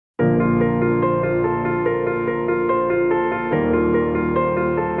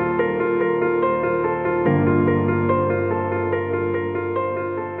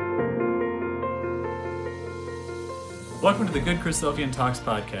Welcome to the Good Christadelphian Talks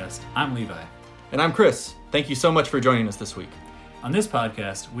podcast. I'm Levi. And I'm Chris. Thank you so much for joining us this week. On this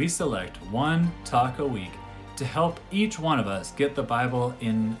podcast, we select one talk a week to help each one of us get the Bible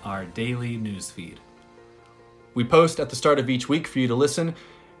in our daily news feed. We post at the start of each week for you to listen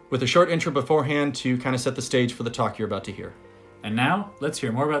with a short intro beforehand to kind of set the stage for the talk you're about to hear. And now, let's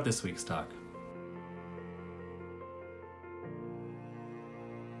hear more about this week's talk.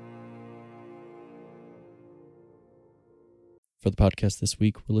 For the podcast this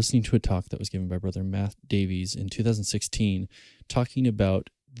week, we're listening to a talk that was given by Brother Matt Davies in 2016, talking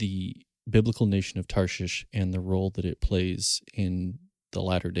about the biblical nation of Tarshish and the role that it plays in the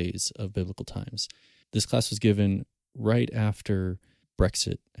latter days of biblical times. This class was given right after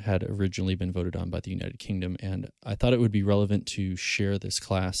Brexit had originally been voted on by the United Kingdom, and I thought it would be relevant to share this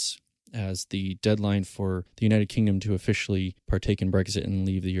class as the deadline for the United Kingdom to officially partake in Brexit and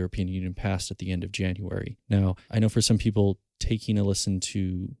leave the European Union passed at the end of January. Now, I know for some people, taking a listen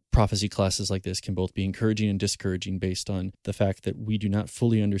to prophecy classes like this can both be encouraging and discouraging based on the fact that we do not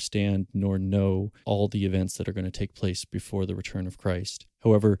fully understand nor know all the events that are going to take place before the return of Christ.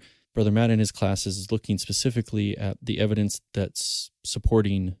 However, Brother Matt in his classes is looking specifically at the evidence that's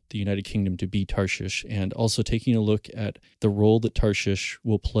supporting the United Kingdom to be Tarshish, and also taking a look at the role that Tarshish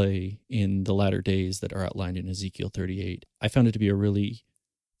will play in the latter days that are outlined in Ezekiel 38. I found it to be a really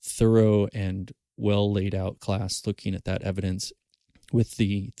thorough and well laid out class looking at that evidence. With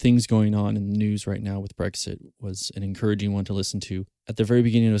the things going on in the news right now with Brexit, was an encouraging one to listen to. At the very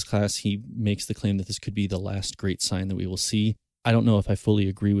beginning of his class, he makes the claim that this could be the last great sign that we will see. I don't know if I fully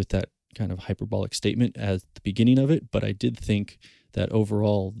agree with that kind of hyperbolic statement at the beginning of it, but I did think that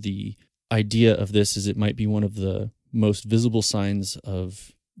overall the idea of this is it might be one of the most visible signs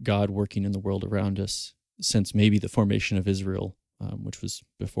of God working in the world around us since maybe the formation of Israel, which was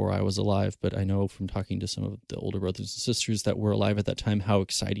before I was alive. But I know from talking to some of the older brothers and sisters that were alive at that time how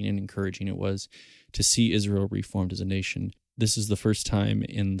exciting and encouraging it was to see Israel reformed as a nation. This is the first time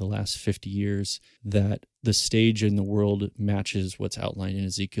in the last 50 years that the stage in the world matches what's outlined in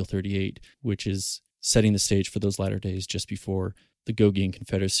Ezekiel 38, which is setting the stage for those latter days just before the Gogian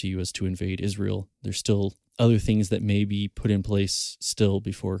Confederacy was to invade Israel. There's still other things that may be put in place still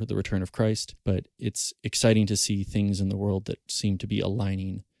before the return of Christ, but it's exciting to see things in the world that seem to be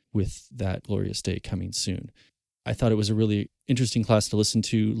aligning with that glorious day coming soon. I thought it was a really interesting class to listen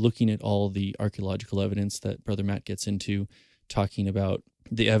to, looking at all the archaeological evidence that Brother Matt gets into, talking about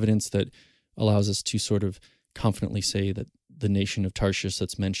the evidence that allows us to sort of confidently say that the nation of Tarshish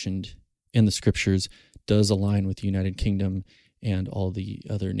that's mentioned in the scriptures does align with the United Kingdom and all the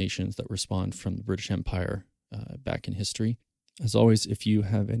other nations that respond from the British Empire back in history. As always, if you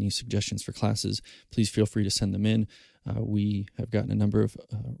have any suggestions for classes, please feel free to send them in. We have gotten a number of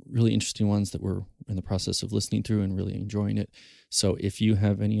really interesting ones that we're in the process of listening through and really enjoying it. So if you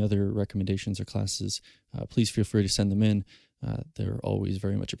have any other recommendations or classes, please feel free to send them in. They're always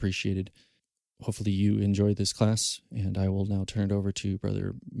very much appreciated. Hopefully you enjoyed this class, and I will now turn it over to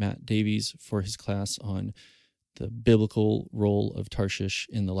Brother Matt Davies for his class on the biblical role of Tarshish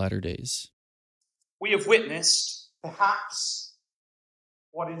in the latter days. We have witnessed, perhaps,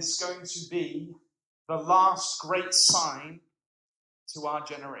 what is going to be the last great sign to our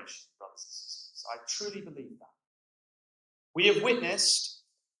generation, brothers and sisters. I truly believe that. We have witnessed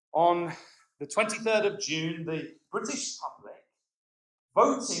on the 23rd of June, the British public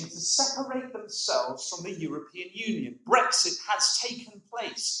voting to separate themselves from the European Union. Brexit has taken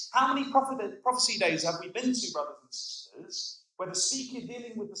place. How many prophecy days have we been to, brothers and sisters, where the speaker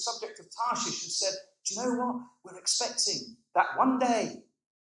dealing with the subject of Tarshish has said, do you know what? We're expecting that one day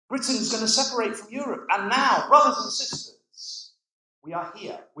Britain's going to separate from Europe. And now, brothers and sisters, we are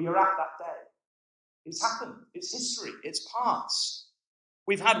here. We are at that day. It's happened. It's history. It's past.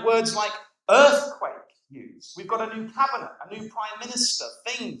 We've had words like earthquake used. We've got a new cabinet, a new prime minister.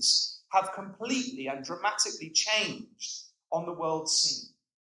 Things have completely and dramatically changed on the world scene.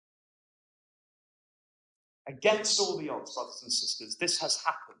 Against all the odds, brothers and sisters, this has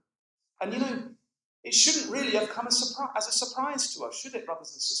happened. And you know, it shouldn't really have come as a surprise to us, should it,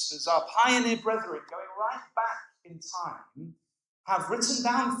 brothers and sisters? Our pioneer brethren, going right back in time, have written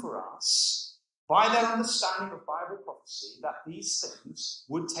down for us, by their understanding of Bible prophecy, that these things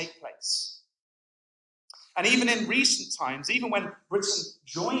would take place. And even in recent times, even when Britain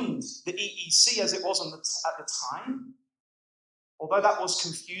joined the EEC as it was at the time, although that was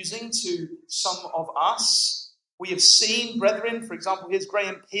confusing to some of us, we have seen, brethren, for example, here's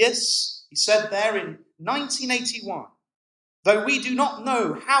Graham Pierce. He said there in 1981, though we do not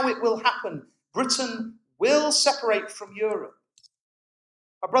know how it will happen, Britain will separate from Europe.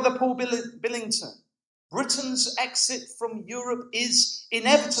 Our brother Paul Billington, Britain's exit from Europe is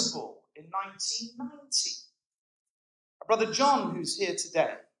inevitable in 1990. Brother John, who's here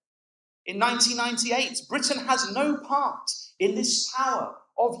today, in 1998, Britain has no part in this tower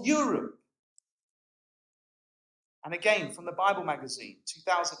of Europe. And again, from the Bible magazine,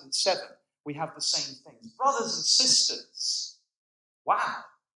 2007, we have the same things. Brothers and sisters, wow,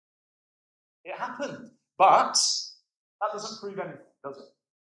 it happened. But that doesn't prove anything, does it?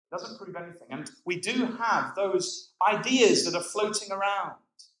 It doesn't prove anything. And we do have those ideas that are floating around.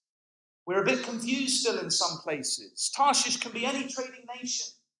 We're a bit confused still in some places. Tarshish can be any trading nation.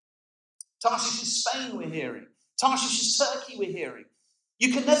 Tarshish is Spain, we're hearing. Tarshish is Turkey, we're hearing.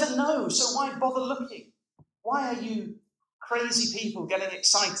 You can never know, so why bother looking? Why are you crazy people getting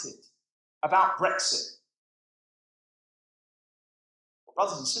excited about Brexit? Well,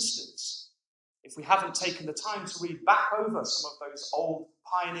 brothers and sisters, if we haven't taken the time to read back over some of those old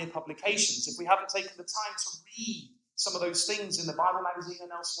pioneer publications, if we haven't taken the time to read some of those things in the Bible magazine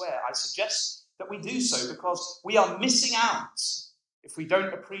and elsewhere, I suggest that we do so, because we are missing out if we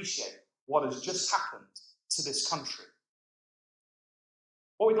don't appreciate what has just happened to this country.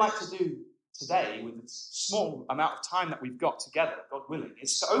 What we'd like to do today, with the small amount of time that we've got together, God willing,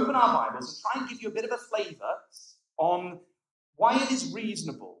 is to open our Bibles and try and give you a bit of a flavour on why it is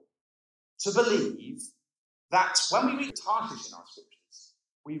reasonable to believe that when we read Tarshish in our scriptures,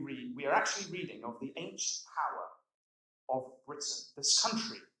 we are actually reading of the ancient power of Britain, this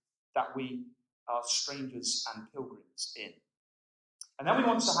country that we are strangers and pilgrims in. And then we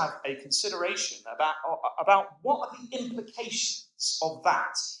want to have a consideration about what are the implications of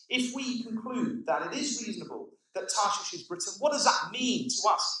that. If we conclude that it is reasonable that Tarshish is Britain, what does that mean to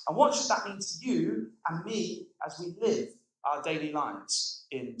us? And what should that mean to you and me as we live our daily lives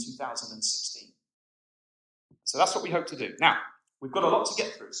in 2016? So that's what we hope to do. Now, we've got a lot to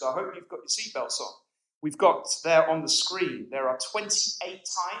get through, so I hope you've got your seatbelts on. We've got there on the screen, there are 28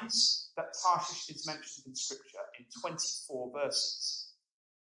 times that Tarshish is mentioned in Scripture in 24 verses.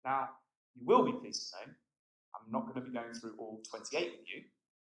 Now, you will be pleased to know, I'm not going to be going through all 28 with you,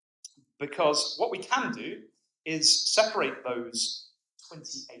 because what we can do is separate those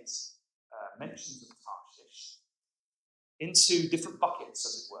 28 mentions of Tarshish into different buckets,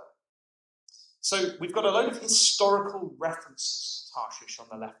 as it were. So we've got a load of historical references to Tarshish on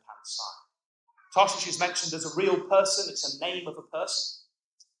the left-hand side. Tarshish is mentioned as a real person, it's a name of a person.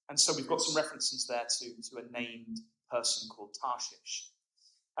 And so we've got some references there to a named person called Tarshish.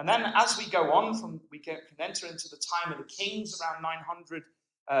 And then as we go on, we can enter into the time of the kings around 900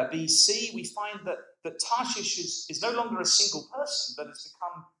 BC, we find that Tarshish is no longer a single person, but has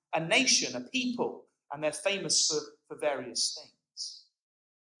become a nation, a people, and they're famous for various things.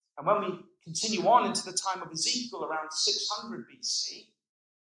 And when we continue on into the time of Ezekiel around 600 BC,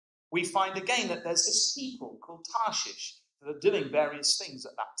 we find again that there's this people called Tarshish that are doing various things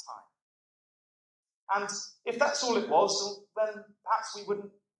at that time. And if that's all it was, then perhaps we wouldn't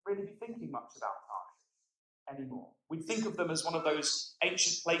really be thinking much about Tarshish anymore. We'd think of them as one of those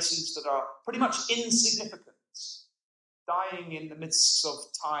ancient places that are pretty much insignificant, dying in the midst of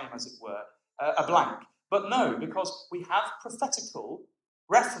time, as it were, a blank. But no, because we have prophetical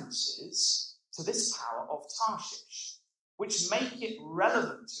references to this power of Tarshish, which make it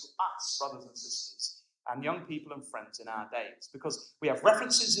relevant to us, brothers and sisters, and young people and friends in our days, because we have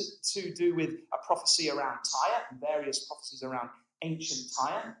references to do with a prophecy around Tyre and various prophecies around ancient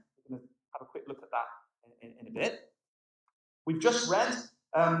Tyre. We're going to have a quick look at that in a bit. We've just read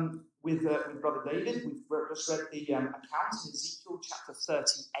with Brother David, we've just read the account in Ezekiel chapter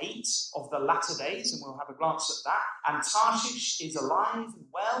 38 of the latter days, and we'll have a glance at that. And Tarshish is alive and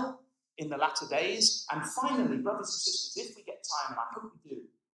well in the latter days. And finally, brothers and sisters, if we get time, and I hope we do,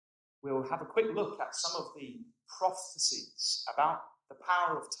 we'll have a quick look at some of the prophecies about the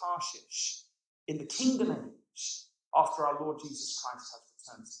power of Tarshish in the kingdom age after our Lord Jesus Christ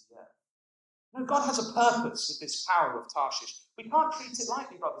has returned to the earth. No, God has a purpose with this power of Tarshish. We can't treat it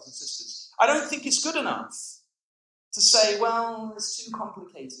lightly, brothers and sisters. I don't think it's good enough to say, well, it's too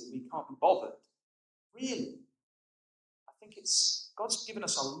complicated, we can't be bothered. Really, I think God's given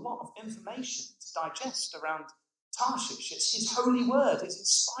us a lot of information to digest around Tarshish. It's his holy word, his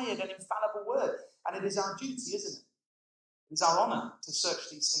inspired and infallible word. And it is our duty, isn't it? It is our honour to search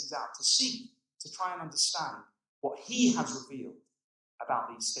these things out, to seek, to try and understand what he has revealed about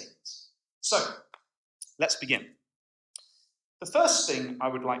these things. So, let's begin. The first thing I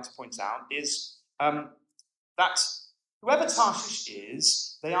would like to point out is that whoever Tarshish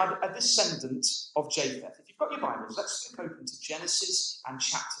is, they are a descendant of Japheth. If you've got your Bibles, let's flip open to Genesis and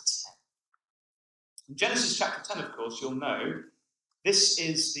chapter 10. In Genesis chapter 10, of course, you'll know This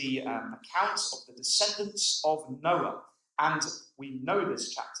is the account of the descendants of Noah. And we know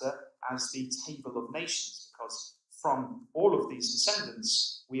this chapter as the Table of Nations, because from all of these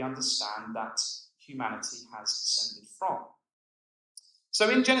descendants, we understand that humanity has descended from. So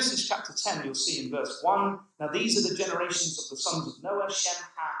in Genesis chapter 10, you'll see in verse 1, now these are the generations of the sons of Noah, Shem,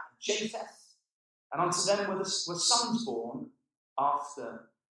 Ham, and Japheth. And unto them were sons born after the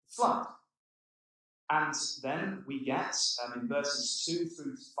flood. And then we get, in verses 2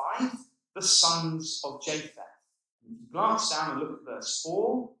 through to 5, the sons of Japheth. And if you glance down and look at verse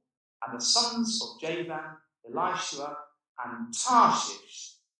 4, and the sons of Javan, Elishua, and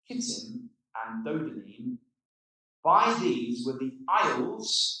Tarshish, Kittim, and Dodanim, by these were the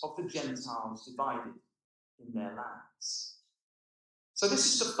isles of the Gentiles divided in their lands. So this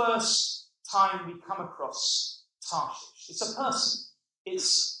is the first time we come across Tarshish. It's a person.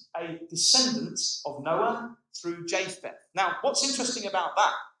 It's a descendant of Noah through Japheth. Now, what's interesting about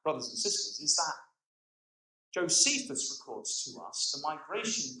that, brothers and sisters, is that Josephus records to us the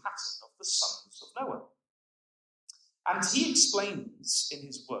migration pattern of the sons of Noah. And he explains in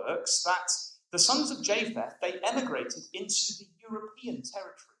his works that the sons of Japheth, they emigrated into the European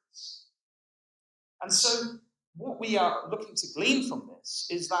territories. And so what we are looking to glean from this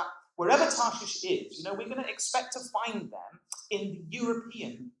is that wherever Tarshish is, we're going to expect to find them in the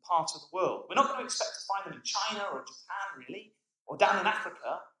European part of the world. We're not going to expect to find them in China or Japan, really, or down in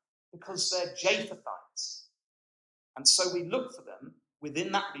Africa, because they're Japhethites. And so we look for them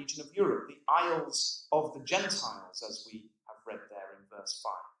within that region of Europe, the Isles of the Gentiles, as we have read there in verse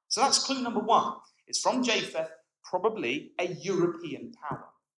 5. So that's clue number 1. It's from Japheth, probably a European power.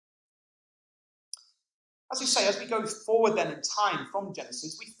 As we say, as we go forward then in time from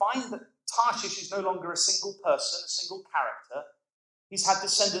Genesis, we find that Tarshish is no longer a single person, a single character. He's had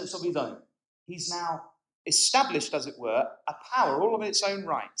descendants of his own. He's now established, as it were, a power all of its own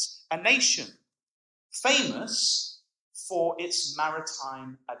right, a nation famous for its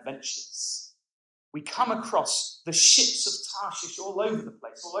maritime adventures. We come across the ships of Tarshish all over the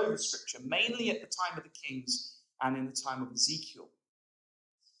place, all over Scripture, mainly at the time of the Kings and in the time of Ezekiel.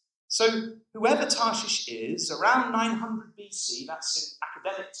 So whoever Tarshish is, around 900 BC, that's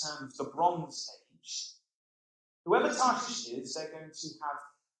in academic terms the Bronze Age, whoever Tarshish is, they're going to have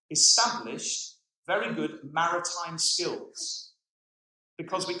established very good maritime skills,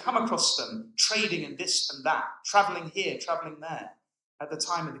 because we come across them trading in this and that, travelling here, travelling there, at the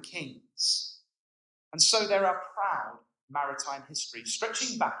time of the Kings. And so there are proud maritime history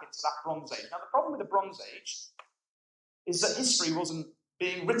stretching back into that Bronze Age. Now, the problem with the Bronze Age is that history wasn't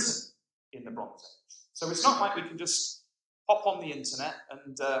being written in the Bronze Age. So it's not like we can just hop on the internet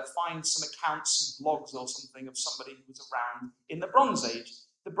and find some accounts and blogs or something of somebody who was around in the Bronze Age.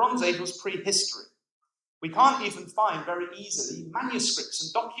 The Bronze Age was prehistory. We can't even find very easily manuscripts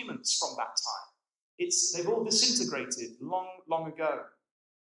and documents from that time. They've all disintegrated long ago.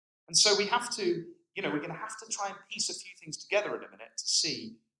 And so we have to, we're going to have to try and piece a few things together in a minute to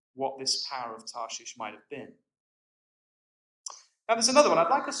see what this power of Tarshish might have been. Now there's another one. I'd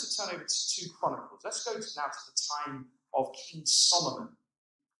like us to turn over to 2 Chronicles. Let's go now to the time of King Solomon.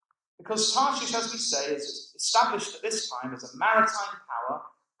 Because Tarshish, as we say, is established at this time as a maritime power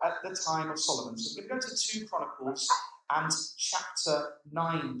at the time of Solomon. So we're going to go to 2 Chronicles and chapter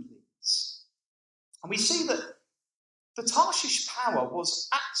 9, please. And we see that the Tarshish power was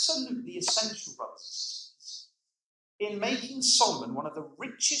absolutely essential, brothers and sisters, in making Solomon one of the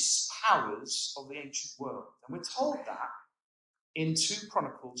richest powers of the ancient world. And we're told that in 2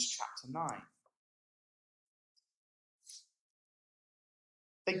 Chronicles chapter 9.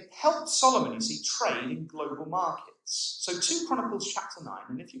 They helped Solomon, you see, trade in global markets. So 2 Chronicles chapter 9,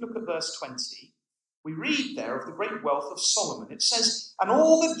 and if you look at verse 20, we read there of the great wealth of Solomon. It says, and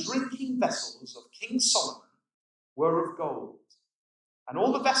all the drinking vessels of King Solomon were of gold, and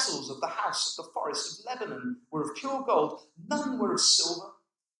all the vessels of the house of the forest of Lebanon were of pure gold. None were of silver.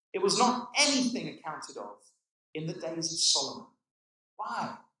 It was not anything accounted of in the days of Solomon.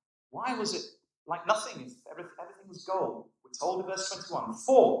 Why? Why was it like nothing if everything was gold? We're told in verse 21,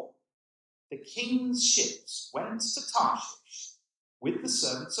 for the king's ships went to Tarshish with the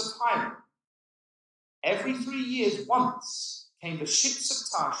servants of Hiram. Every 3 years once came the ships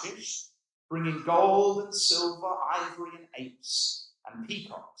of Tarshish, bringing gold and silver, ivory and apes and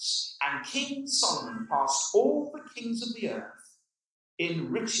peacocks. And King Solomon passed all the kings of the earth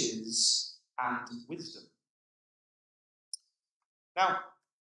in riches and wisdom. Now,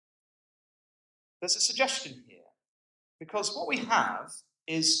 there's a suggestion here, because what we have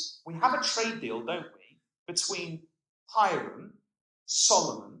is we have a trade deal, don't we, between Hiram,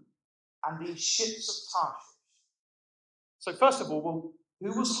 Solomon, and these ships of Tarshish. So first of all,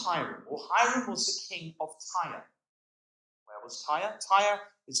 who was Hiram? Well, Hiram was the king of Tyre. Where was Tyre? Tyre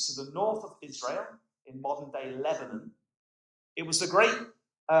is to the north of Israel, in modern-day Lebanon. It was the great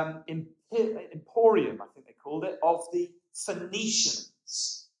emporium, I think they called it, of the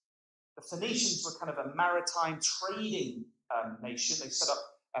Phoenicians. The Phoenicians were kind of a maritime trading nation. They set up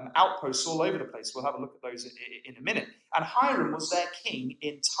outposts all over the place. We'll have a look at those in a minute. And Hiram was their king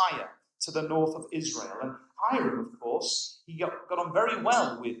in Tyre, to the north of Israel. And Hiram, of course, he got on very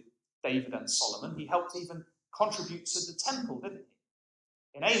well with David and Solomon. He helped even contribute to the temple, didn't he?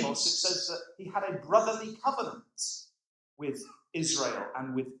 In Amos, it says that he had a brotherly covenant with Israel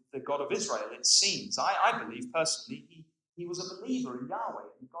and with the God of Israel, it seems. I believe, personally, he was a believer in Yahweh,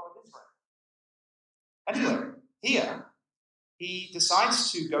 the God of Israel. Anyway, here, he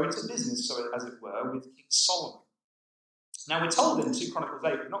decides to go into business, so as it were, with King Solomon. Now, we're told in 2 Chronicles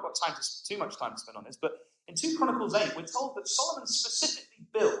 8, we've not got too much time to spend on this, but in 2 Chronicles 8, we're told that Solomon specifically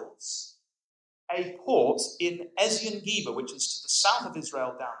builds a port in Ezion-Geber, which is to the south of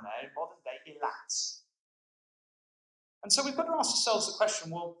Israel down there, in modern-day Eilat. And so we've got to ask ourselves the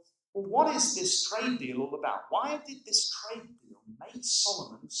question, well, what is this trade deal all about? Why did this trade deal make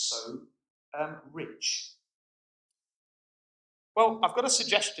Solomon so rich? Well, I've got a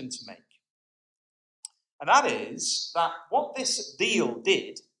suggestion to make. And that is that what this deal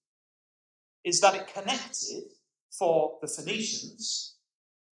did is that it connected for the Phoenicians,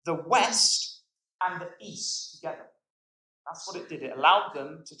 the West and the East together. That's what it did. It allowed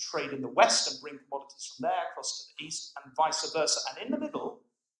them to trade in the West and bring commodities from there across to the East and vice versa. And in the middle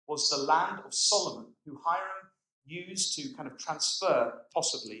was the land of Solomon, who Hiram used to kind of transfer,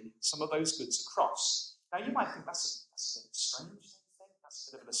 possibly, some of those goods across. Now, you might think that's a bit strange, don't you think? That's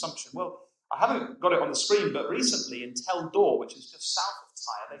a bit of an assumption. Well, I haven't got it on the screen, but recently in Tel Dor, which is just south of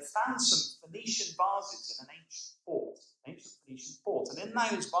Tyre, they found some Phoenician vases in an ancient Phoenician port. And in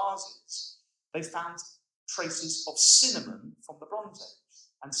those vases, they found traces of cinnamon from the Bronze Age.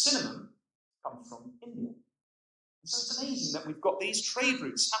 And cinnamon comes from India. And so it's amazing that we've got these trade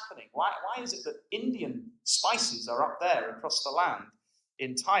routes happening. Why is it that Indian spices are up there across the land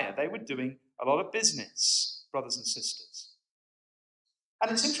in Tyre? They were doing a lot of business, brothers and sisters.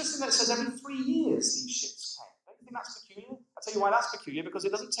 And it's interesting that it says every 3 years these ships came. Don't you think that's peculiar? I'll tell you why that's peculiar, because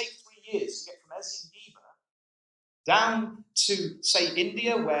it doesn't take 3 years to get from Ezion-Geber down to, say,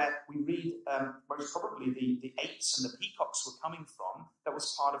 India, where we read most probably the apes and the peacocks were coming from, that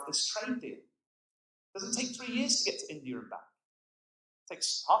was part of this trade deal. It doesn't take 3 years to get to India and back. It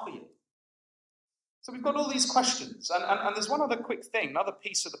takes half a year. So we've got all these questions. And there's one other quick thing, another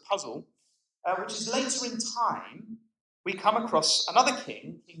piece of the puzzle, which is later in time, we come across another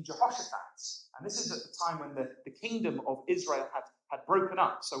king, King Jehoshaphat. And this is at the time when the kingdom of Israel had broken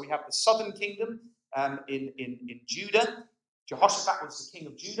up. So we have the southern kingdom in Judah. Jehoshaphat was the king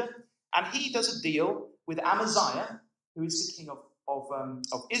of Judah. And he does a deal with Amaziah, who is the king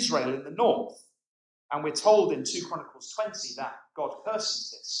of Israel in the north. And we're told in 2 Chronicles 20 that God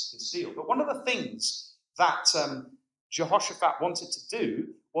curses this deal. But one of the things that Jehoshaphat wanted to do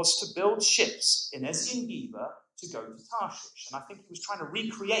was to build ships in Ezion-Geber to go to Tarshish. And I think he was trying to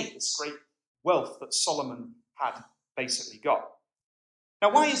recreate this great wealth that Solomon had basically got.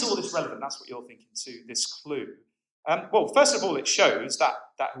 Now, why is all this relevant? That's what you're thinking to this clue. Well, first of all, it shows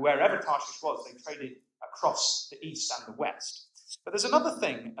that wherever Tarshish was, they traded across the east and the west. But there's another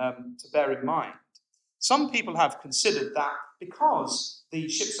thing to bear in mind. Some people have considered that because the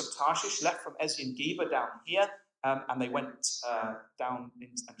ships of Tarshish left from Ezion-Geber down here, and they went down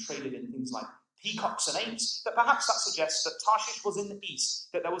and traded in things like peacocks and apes, that perhaps that suggests that Tarshish was in the east,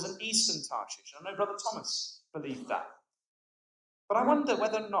 that there was an eastern Tarshish. I know Brother Thomas believed that. But I wonder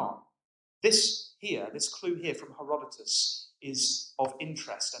whether or not this clue here from Herodotus is of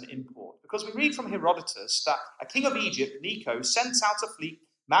interest and import. Because we read from Herodotus that a king of Egypt, Necho, sent out a fleet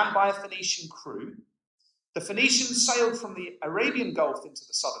manned by a Phoenician crew. The Phoenicians sailed from the Arabian Gulf into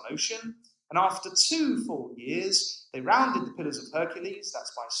the Southern Ocean, and after 2 full years, they rounded the Pillars of Hercules,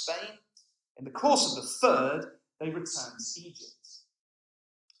 that's by Spain. In the course of the 3rd, they returned to Egypt.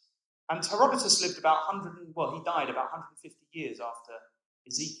 And Herodotus lived he died about 150 years after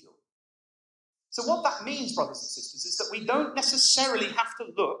Ezekiel. So what that means, brothers and sisters, is that we don't necessarily have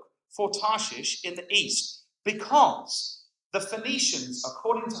to look for Tarshish in the east, because the Phoenicians,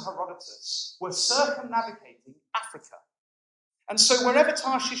 according to Herodotus, were circumnavigating Africa. And so wherever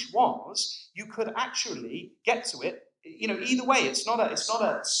Tarshish was, you could actually get to it. Either way, it's not a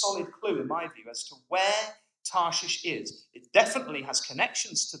solid clue, in my view, as to where Tarshish is. It definitely has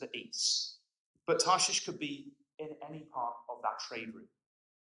connections to the east, but Tarshish could be in any part of that trade route.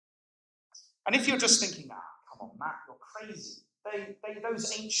 And if you're just thinking, come on, Matt, you're crazy.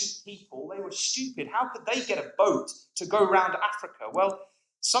 Those ancient people, they were stupid. How could they get a boat to go around Africa? Well,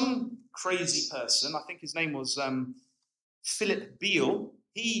 some crazy person, I think his name was Philip Beale,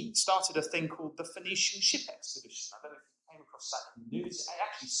 he started a thing called the Phoenician Ship Expedition. I don't know if you came across that in the news. He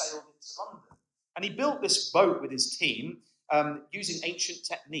actually sailed into London. And he built this boat with his team using ancient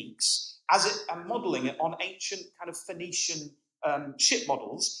techniques and modelling it on ancient kind of Phoenician ship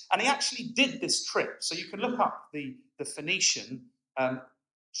models. And he actually did this trip. So you can look up the Phoenician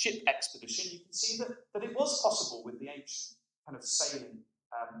ship expedition. You can see that it was possible with the ancient kind of sailing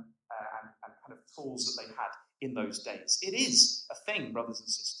and kind of tools that they had in those days. It is a thing, brothers and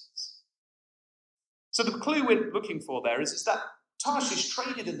sisters. So the clue we're looking for there is that Tarshish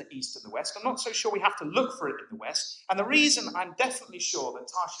traded in the east and the west. I'm not so sure we have to look for it in the west. And the reason I'm definitely sure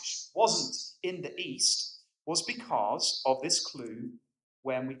that Tarshish wasn't in the east was because of this clue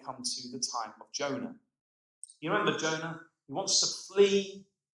when we come to the time of Jonah. You remember Jonah? He wants to flee.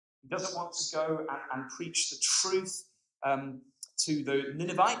 He doesn't want to go and preach the truth to the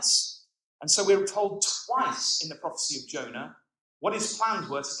Ninevites. And so we're told twice in the prophecy of Jonah what his plans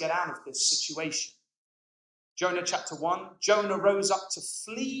were to get out of this situation. Jonah chapter 1, Jonah rose up to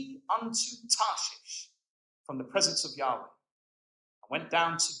flee unto Tarshish from the presence of Yahweh, and went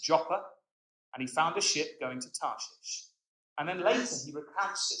down to Joppa, and he found a ship going to Tarshish. And then later he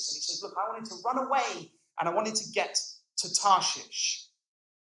recounts this, and he says, look, I wanted to run away, and I wanted to get to Tarshish.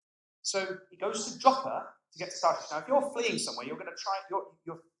 So he goes to Joppa to get to Tarshish. Now, if you're fleeing somewhere, you're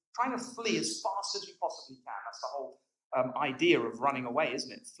trying to flee as fast as you possibly can. That's the whole idea of running away,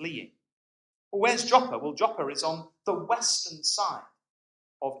 isn't it? Fleeing. Well, where's Joppa? Well, Joppa is on the western side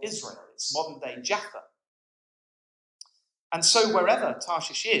of Israel. It's modern-day Jaffa. And so wherever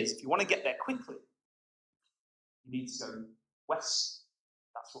Tarshish is, if you want to get there quickly, you need to go west.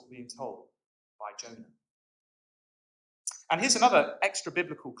 That's what we're being told by Jonah. And here's another extra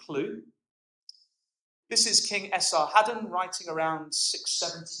biblical clue. This is King Esarhaddon writing around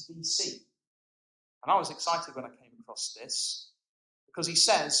 670 BC. And I was excited when I came across this, because he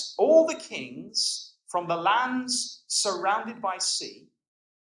says, all the kings from the lands surrounded by sea,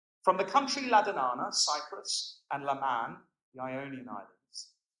 from the country Ladanana, Cyprus, and Laman, the Ionian Islands,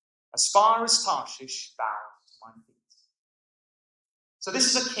 as far as Tarshish, bowed to my feet. So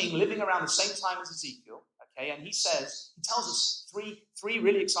this is a king living around the same time as Ezekiel, okay, and he tells us three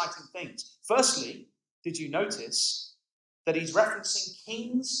really exciting things. Firstly, did you notice that he's referencing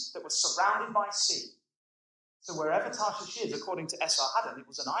kings that were surrounded by sea? So wherever Tarshish is, according to Esarhaddon, it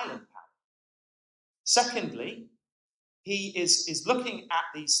was an island power. Secondly, he is looking at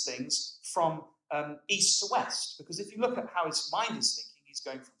these things from east to west, because if you look at how his mind is thinking, he's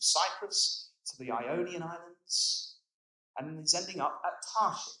going from Cyprus to the Ionian Islands, and he's ending up at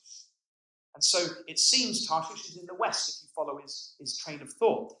Tarshish. And so it seems Tarshish is in the west, if you follow his train of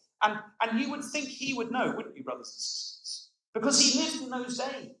thought. And you would think he would know, wouldn't you, brothers and sisters? Because he lived in those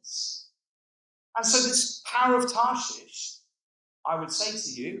days. And so this power of Tarshish, I would say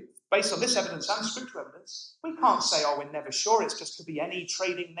to you, based on this evidence and scriptural evidence, we can't say, oh, we're never sure. It just could be any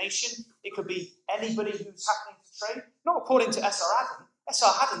trading nation. It could be anybody who's happening to trade. Not according to Esarhaddon.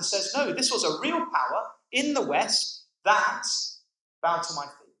 Esarhaddon says, no, this was a real power in the west that bowed to my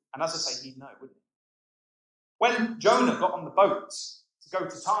feet. And as I say, he'd know, wouldn't he? When Jonah got on the boat to go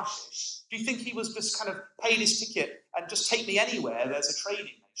to Tarshish, do you think he was just kind of paid his ticket and just take me anywhere? There's a trading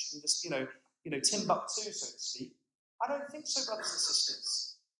nation, just, Timbuktu, so to speak. I don't think so, brothers and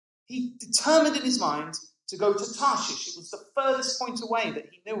sisters. He determined in his mind to go to Tarshish. It was the furthest point away that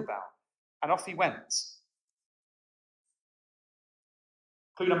he knew about. And off he went.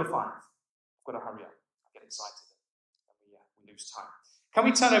 Clue number 5. I've got to hurry up. I get excited. And we lose time. Can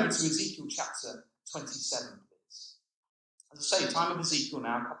we turn over to Ezekiel chapter 27, please? As I say, time of Ezekiel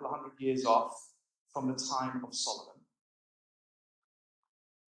now, a couple of hundred years off from the time of Solomon.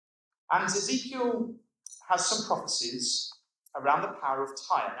 And Ezekiel has some prophecies around the power of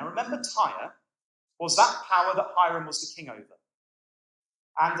Tyre. Now remember, Tyre was that power that Hiram was the king over.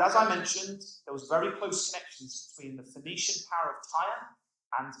 And as I mentioned, there was very close connections between the Phoenician power of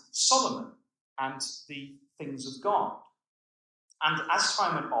Tyre and Solomon and the things of God. And as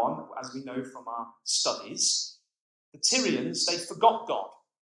time went on, as we know from our studies, the Tyrians, they forgot God.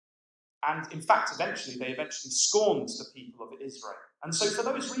 And in fact, they eventually scorned the people of Israel. And so for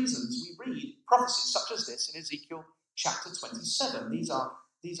those reasons, we read prophecies such as this in Ezekiel chapter 27.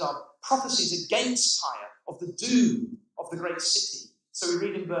 These are prophecies against Tyre, of the doom of the great city. So we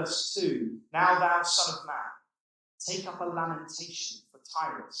read in verse 2, now thou son of man, take up a lamentation for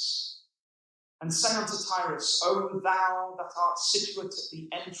Tyrus, and say unto Tyrus, O thou that art situate at the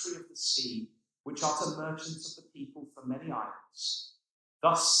entry of the sea, which art a merchant of the people from many isles.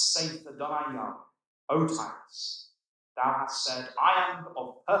 Thus saith Adonai Yahweh, O Tyrus, thou hast said, I am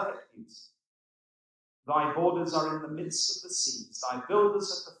of perfect beauty. Thy borders are in the midst of the seas. Thy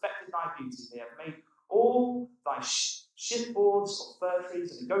builders have perfected thy beauty. They have made all thy shipboards of fir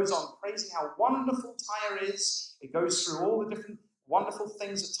trees. And it goes on praising how wonderful Tyre is. It goes through all the different wonderful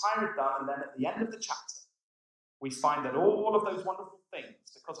things that Tyre had done. And then at the end of the chapter, we find that all of those wonderful things,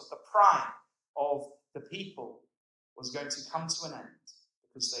 because of the pride of the people, was going to come to an end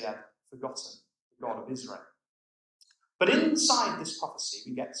because they had forgotten the God of Israel. But inside this prophecy,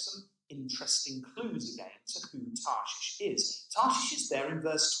 we get some interesting clues again to who Tarshish is. Tarshish is there in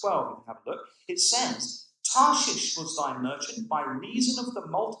verse 12, if you have a look. It says, Tarshish was thy merchant by reason of the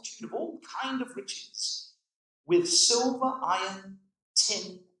multitude of all kind of riches, with silver, iron,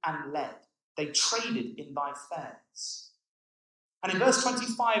 tin, and lead. They traded in thy fairs. And in verse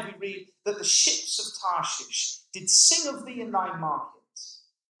 25 we read that the ships of Tarshish did sing of thee in thy market,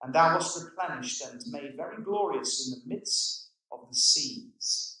 and thou wast replenished and made very glorious in the midst of the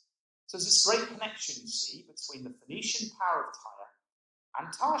seas. So there's this great connection, you see, between the Phoenician power of Tyre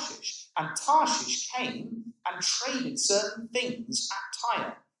and Tarshish. And Tarshish came and traded certain things at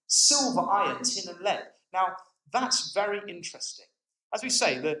Tyre: silver, iron, tin, and lead. Now, that's very interesting. As we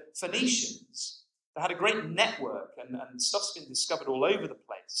say, the Phoenicians, they had a great network, and stuff's been discovered all over the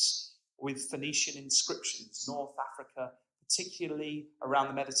place with Phoenician inscriptions, North Africa, particularly around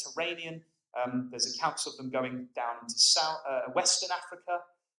the Mediterranean. There's accounts of them going down into Western Africa.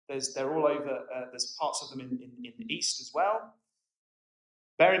 They're all over. There's parts of them in the East as well.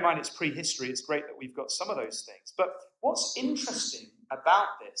 Bear in mind it's prehistory. It's great that we've got some of those things. But what's interesting about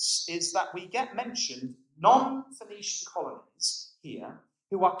this is that we get mentioned non-Phoenician colonies here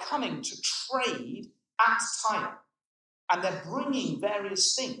who are coming to trade at Tyre. And they're bringing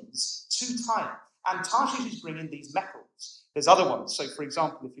various things to Tyre. And Tarshish is bringing these metals. There's other ones. So, for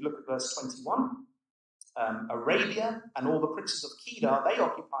example, if you look at verse 21, Arabia and all the princes of Kedar, they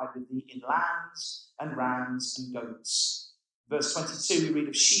occupied with thee in lands and rams and goats. Verse 22, we read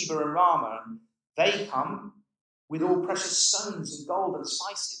of Sheba and Ramah, and they come with all precious stones and gold and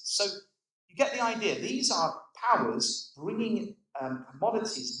spices. So you get the idea. These are powers bringing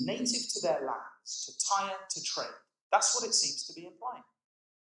commodities native to their lands to Tyre to trade. That's what it seems to be implying.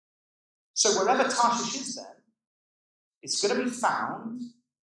 So wherever Tarshish is then, it's going to be found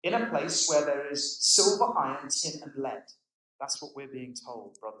in a place where there is silver, iron, tin, and lead. That's what we're being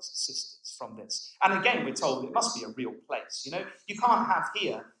told, brothers and sisters, from this. And again, we're told it must be a real place. You know, you can't have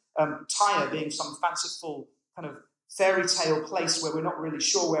here Tyre being some fanciful kind of fairy tale place where we're not really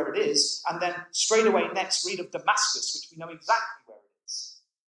sure where it is, and then straight away next read of Damascus, which we know exactly where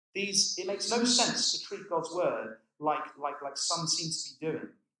it is. It makes no sense to treat God's word like some seem to be doing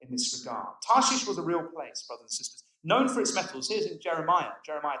in this regard. Tarshish was a real place, brothers and sisters, known for its metals. Here's in Jeremiah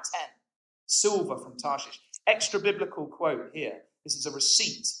 10, silver from Tarshish. Extra biblical quote here. This is a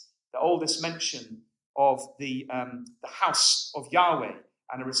receipt, the oldest mention of the house of Yahweh,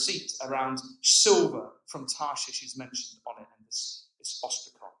 and a receipt around silver from Tarshish is mentioned on it, and this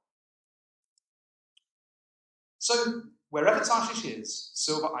ostracon. So, wherever Tarshish is,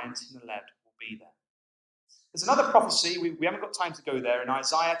 silver, iron, tin, and lead will be there. There's another prophecy, we haven't got time to go there, in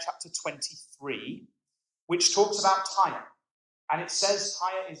Isaiah chapter 23, which talks about Tyre. And it says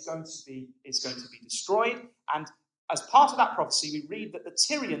Tyre is going to be destroyed. And as part of that prophecy, we read that the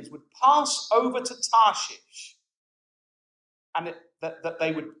Tyrians would pass over to Tarshish, and that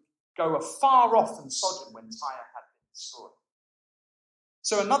they would go afar off and sojourn when Tyre had been destroyed.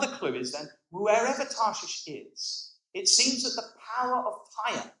 So another clue is then, wherever Tarshish is, it seems that the power of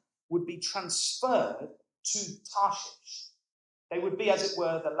Tyre would be transferred to Tarshish. They would be, as it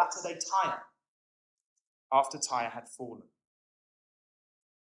were, the latter-day Tyre, after Tyre had fallen.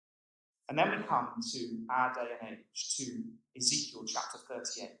 And then we come to our day and age, to Ezekiel chapter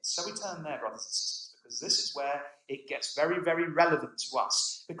 38. So we turn there, brothers and sisters, because this is where it gets very, very relevant to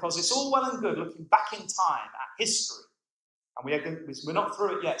us. Because it's all well and good looking back in time at history. And we're not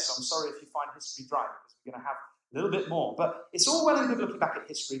through it yet, so I'm sorry if you find history dry, because we're going to have a little bit more. But it's all well and good looking back at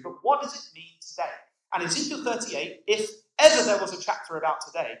history, but what does it mean today? And Ezekiel 38, if ever there was a chapter about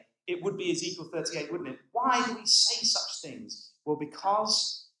today, it would be Ezekiel 38, wouldn't it? Why do we say such things? Well,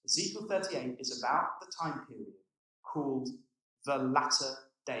 because Ezekiel 38 is about the time period called the latter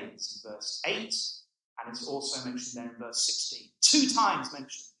days in verse 8, and it's also mentioned there in verse 16. 2 times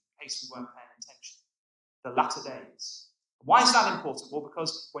mentioned, in case we weren't paying attention. The latter days. Why is that important? Well,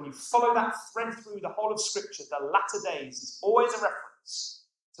 because when you follow that thread through the whole of Scripture, the latter days is always a reference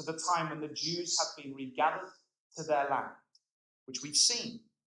to the time when the Jews have been regathered to their land, which we've seen.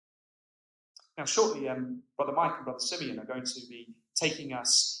 Now, shortly, Brother Mike and Brother Simeon are going to be taking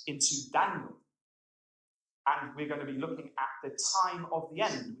us into Daniel. And we're going to be looking at the time of the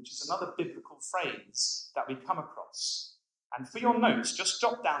end, which is another biblical phrase that we come across. And for your notes, just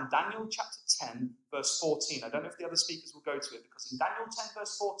jot down Daniel chapter 10, verse 14. I don't know if the other speakers will go to it, because in Daniel 10,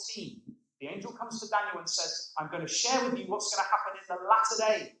 verse 14, the angel comes to Daniel and says, I'm going to share with you what's going to happen in the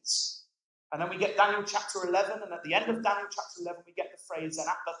latter days. And then we get Daniel chapter 11, and at the end of Daniel chapter 11, we get the phrase, and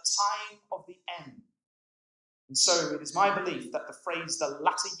at the time of the end. And so it is my belief that the phrase, the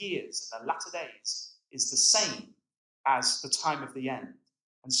latter years and the latter days, is the same as the time of the end.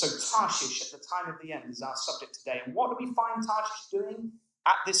 And so Tarshish at the time of the end is our subject today. And what do we find Tarshish doing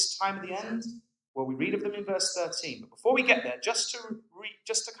at this time of the end? Well, we read of them in verse 13. But before we get there, just to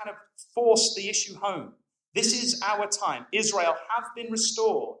kind of force the issue home, this is our time. Israel have been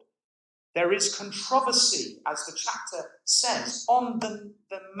restored. There is controversy, as the chapter says, on the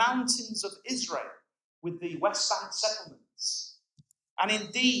mountains of Israel with the West Bank settlements. And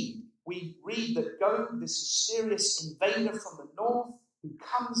indeed, we read that Gog, this mysterious invader from the north, who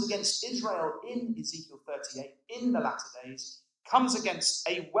comes against Israel in Ezekiel 38, in the latter days, comes against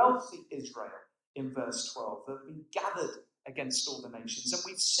a wealthy Israel in verse 12, that have been gathered against all the nations. And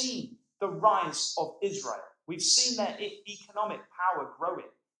we've seen the rise of Israel. We've seen their economic power growing,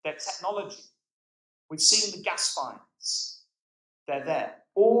 their technology. We've seen the gas finds. They're there.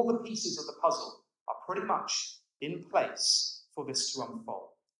 All the pieces of the puzzle are pretty much in place for this to unfold.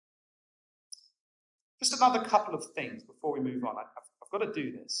 Just another couple of things before we move on. I've got to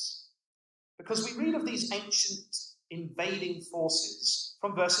do this, because we read of these ancient invading forces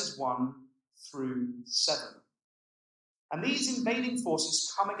from verses 1 through 7. And these invading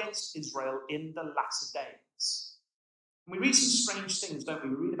forces come against Israel in the latter days. And we read some strange things, don't we?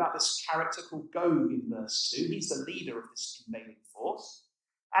 We read about this character called Gog in verse 2. He's the leader of this invading force.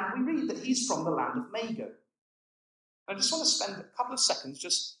 And we read that he's from the land of Magog. I just want to spend a couple of seconds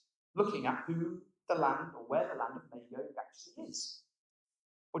just looking at who the land, or where the land of Magog actually is.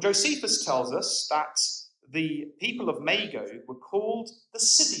 Well, Josephus tells us that the people of Magog were called the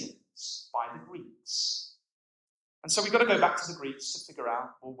Scythians by the Greeks. And so we've got to go back to the Greeks to figure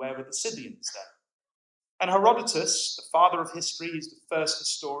out, well, where were the Scythians then? And Herodotus, the father of history, is the first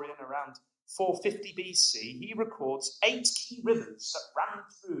historian around 450 BC. He records 8 key rivers that ran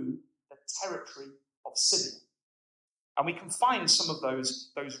through the territory of Scythia. And we can find some of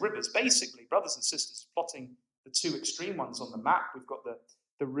those rivers. Basically, brothers and sisters, plotting the two extreme ones on the map, we've got the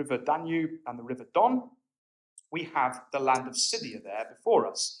river Danube and the river Don. We have the land of Scythia there before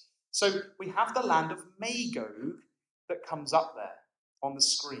us. So we have the land of Magog that comes up there on the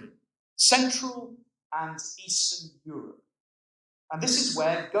screen. Central and Eastern Europe. And this is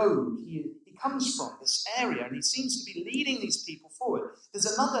where Gog, he comes from, this area, and he seems to be leading these people forward.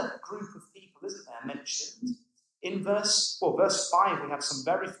 There's another group of people, isn't there, mentioned. In verse 5, we have some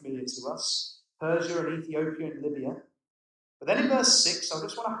very familiar to us, Persia and Ethiopia and Libya. But then in verse 6, I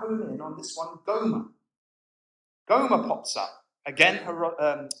just want to hone in on this one, Gomer. Gomer pops up. Again,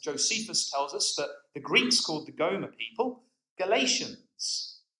 Josephus tells us that the Greeks called the Gomer people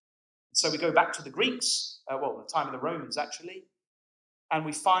Galatians. So we go back to the Greeks, the time of the Romans actually, and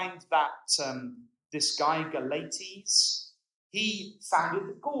we find that this guy Galates, he founded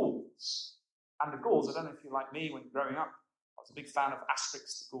the Gauls. And the Gauls, I don't know if you're like me, when growing up, I was a big fan of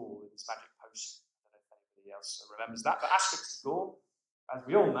Asterix the Gaul with his magic potion. I don't know if anybody else remembers that, but Asterix the Gaul, as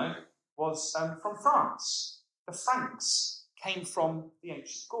we all know, was from France. The Franks came from the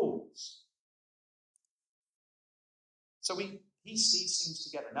ancient Gauls. So he sees things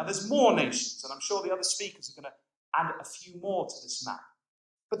together. Now, there's more nations, and I'm sure the other speakers are going to add a few more to this map.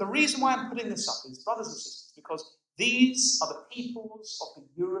 But the reason why I'm putting this up is, brothers and sisters, because these are the peoples of the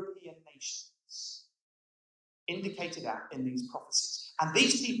European nations indicated out in these prophecies. And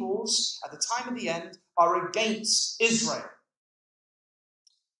these peoples, at the time of the end, are against Israel.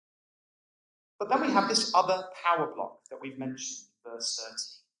 But then we have this other power block that we've mentioned in verse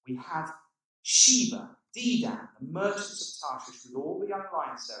 13. We have Sheba, Dedan, the merchants of Tarshish, with all the young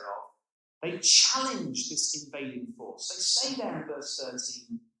lions thereof. They challenge this invading force. They say there in verse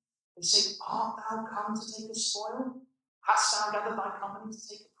 13, they say, art thou come to take a spoil? Hast thou gathered thy company to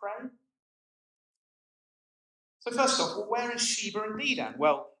take a prey? So first off, well, where is Sheba and Dedan?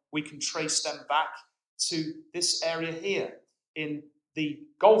 Well, we can trace them back to this area here in the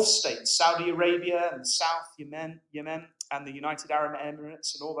Gulf states, Saudi Arabia and South Yemen, and the United Arab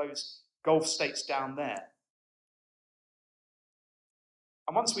Emirates and all those Gulf states down there.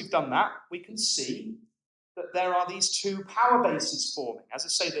 And once we've done that, we can see that there are these two power bases forming. As I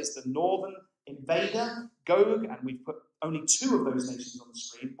say, there's the northern invader, Gog, and we've put only 2 of those nations on the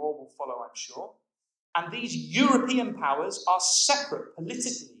screen. More will follow, I'm sure. And these European powers are separate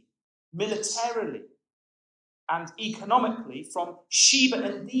politically, militarily, and economically from Sheba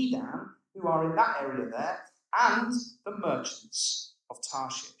and Dedan, who are in that area there, and the merchants of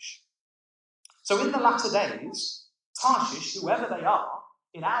Tarshish. So in the latter days, Tarshish, whoever they are,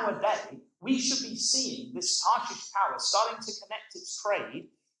 in our day, we should be seeing this Tarshish power starting to connect its trade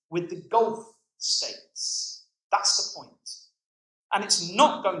with the Gulf states. That's the point. And it's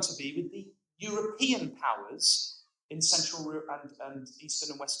not going to be with the European powers in Central and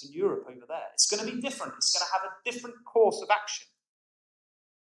Eastern and Western Europe over there. It's going to be different. It's going to have a different course of action.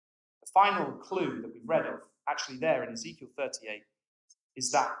 The final clue that we've read of, actually there in Ezekiel 38,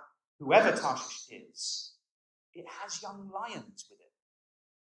 is that whoever Tarshish is, it has young lions with it.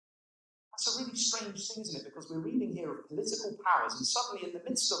 That's a really strange thing, isn't it? Because we're reading here of political powers, and suddenly in the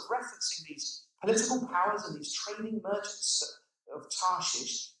midst of referencing these political powers and these trading merchants of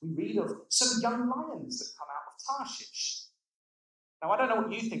Tarshish, we read of some young lions that come out of Tarshish. Now, I don't know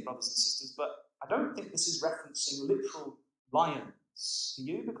what you think, brothers and sisters, but I don't think this is referencing literal lions. Do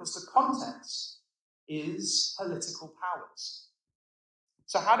you? Because the context is political powers.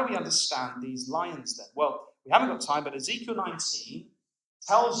 So how do we understand these lions then? Well, we haven't got time, but Ezekiel 19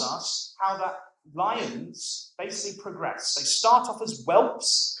 tells us how that lions basically progress. They start off as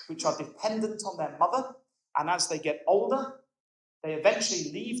whelps, which are dependent on their mother, and as they get older, they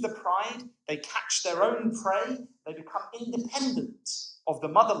eventually leave the pride, they catch their own prey, they become independent of the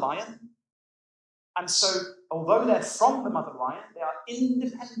mother lion. And so, although they're from the mother lion, they are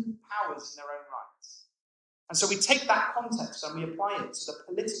independent powers in their own right. And so we take that context and we apply it to the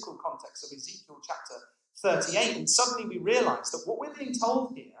political context of Ezekiel chapter 38, and suddenly we realize that what we're being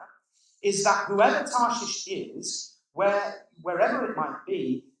told here is that whoever Tarshish is, wherever it might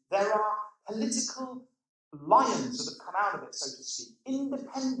be, there are political lions that have come out of it, so to speak,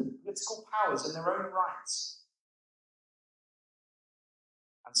 independent political powers in their own rights.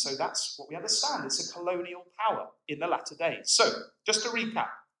 And so that's what we understand. It's a colonial power in the latter days. So, just to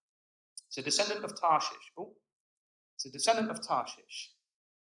recap, it's a descendant of Tarshish.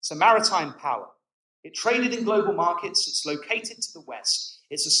 It's a maritime power. It traded in global markets. It's located to the west.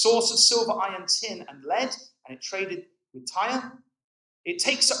 It's a source of silver, iron, tin, and lead, and it traded with Tyre. It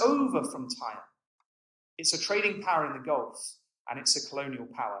takes over from Tyre. It's a trading power in the Gulf, and it's a colonial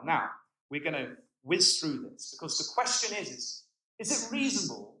power. Now, we're going to whiz through this, because the question is it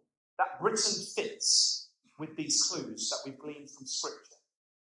reasonable that Britain fits with these clues that we've gleaned from Scripture?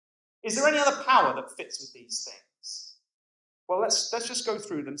 Is there any other power that fits with these things? Well, let's just go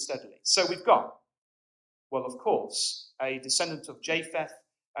through them steadily. So we've got, well, of course, a descendant of Japheth,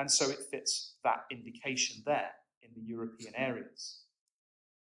 and so it fits that indication there in the European areas.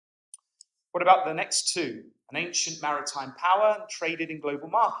 What about the next two? An ancient maritime power and traded in global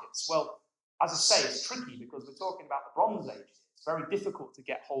markets. Well, as I say, it's tricky because we're talking about the Bronze Age. It's very difficult to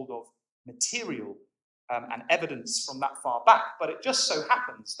get hold of material and evidence from that far back, but it just so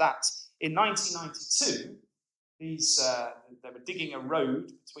happens that in 1992, they were digging a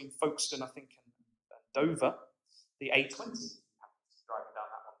road between Folkestone, I think, and Dover, the A20, driving down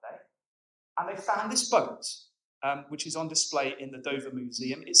that one day, and they found this boat, which is on display in the Dover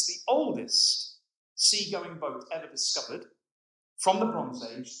Museum. It's the oldest seagoing boat ever discovered from the Bronze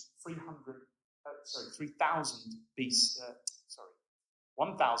Age, 3000 BC,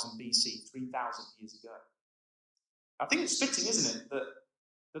 1000 BC, 3000 years ago. I think it's fitting, isn't it,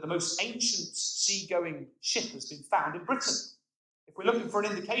 that the most ancient seagoing ship has been found in Britain. If we're looking for an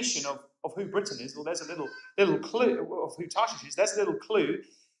indication of who Britain is, well, there's a little clue of who Tarshish is. There's a little clue.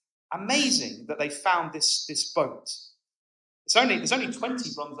 Amazing that they found this boat. There's only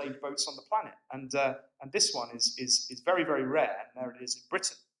 20 Bronze Age boats on the planet, and this one is very, very rare, and there it is in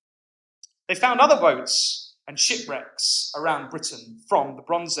Britain. They found other boats and shipwrecks around Britain from the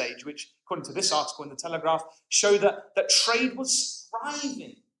Bronze Age, which, according to this article in the Telegraph, show that trade was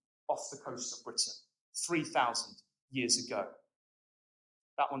thriving off the coast of Britain 3,000 years ago.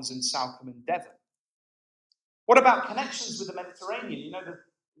 That one's in Salcombe in Devon. What about connections with the Mediterranean? You know,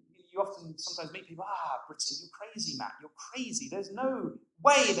 you often sometimes meet people, Britain, you're crazy, Matt, you're crazy. There's no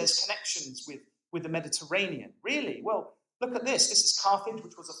way there's connections with the Mediterranean. Really? Well, look at this. This is Carthage,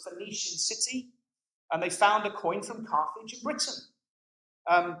 which was a Phoenician city, and they found a coin from Carthage in Britain.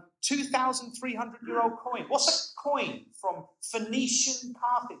 2,300-year-old coin. What's a coin from Phoenician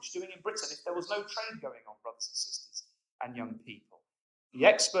Carthage doing in Britain if there was no trade going on, brothers and sisters and young people? The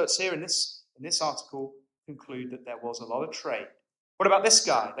experts here in this article conclude that there was a lot of trade. What about this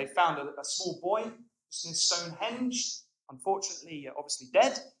guy? They found a small boy just in Stonehenge, unfortunately, obviously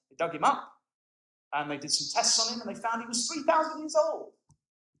dead. They dug him up. And they did some tests on him, and they found he was 3,000 years old.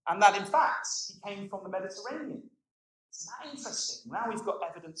 And that, in fact, he came from the Mediterranean. Isn't that interesting? Now we've got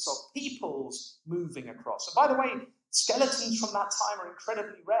evidence of peoples moving across. And by the way, skeletons from that time are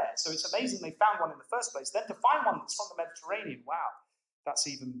incredibly rare. So it's amazing they found one in the first place. Then to find one that's from the Mediterranean, wow, that's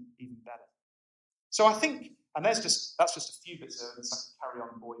even better. So I think, and that's just a few bits of evidence. I can carry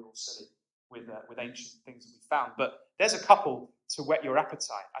on and bore you all silly with ancient things that we found. But there's a couple to whet your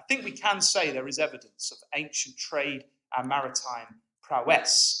appetite. I think we can say there is evidence of ancient trade and maritime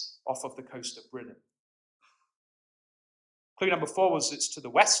prowess off of the coast of Britain. Clue number 4 was it's to the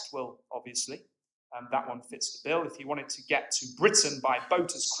west. Well, obviously, that one fits the bill. If you wanted to get to Britain by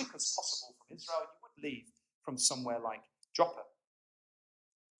boat as quick as possible from Israel, you would leave from somewhere like Joppa.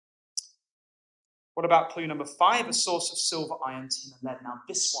 What about clue number 5? A source of silver, iron, tin, and lead. Now,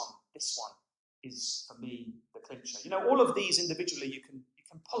 this one is, for me, the clincher. You know, all of these individually you can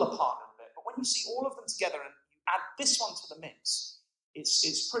pull apart a little bit, but when you see all of them together and you add this one to the mix,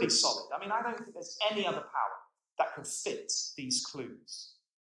 it's pretty solid. I mean, I don't think there's any other power that could fit these clues.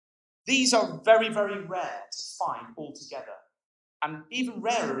 These are very, very rare to find all together, and even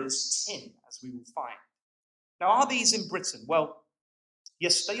rarer is tin, as we will find. Now, are these in Britain? Well,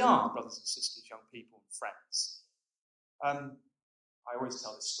 yes, they are, brothers and sisters, young people and friends. I always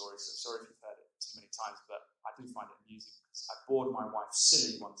tell this story, so sorry if you've heard it too many times, but I do find it amusing because I bored my wife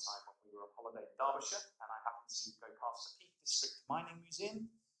silly one time when we were on holiday in Derbyshire, and I happened to go past the Peak District Mining Museum,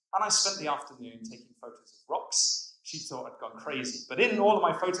 and I spent the afternoon taking photos of rocks. She thought I'd gone crazy, but in all of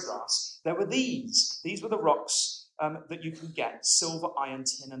my photographs, there were these. These were the rocks that you can get silver, iron,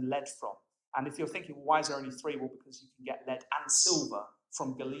 tin, and lead from. And if you're thinking, well, why is there only 3? Well, because you can get lead and silver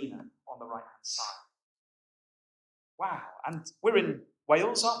from Galena on the right-hand side. Wow, and we're in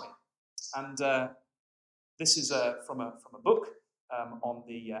Wales, aren't we? And this is from a book on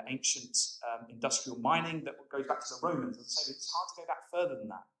the ancient industrial mining that goes back to the Romans. And so it's hard to go back further than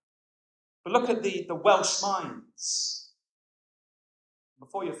that. But look at the Welsh mines.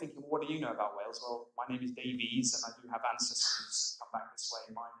 Before you're thinking, well, what do you know about Wales? Well, my name is Davies, and I do have ancestors that come back this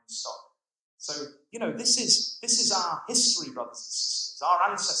way, mining stock. So, you know, this is our history, brothers and sisters.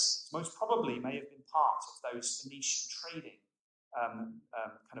 Our ancestors most probably may have been part of those Phoenician trading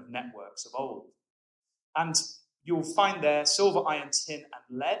kind of networks of old. And you'll find there silver, iron, tin,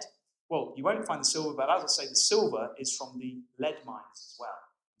 and lead. Well, you won't find the silver, but as I say, the silver is from the lead mines as well.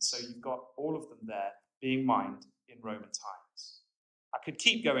 And so you've got all of them there being mined in Roman times. I could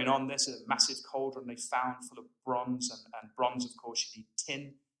keep going on. There's a massive cauldron they found full of bronze, and bronze, of course, you need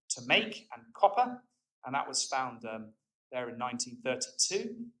tin to make, and copper, and that was found there in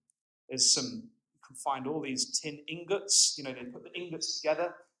 1932. There's you can find all these tin ingots. You know, they put the ingots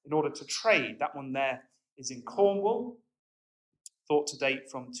together in order to trade. That one there is in Cornwall, thought to date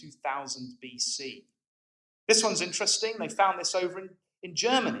from 2000 BC. This one's interesting. They found this over in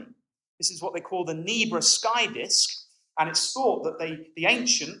Germany. This is what they call the Nebra sky disk, and it's thought that the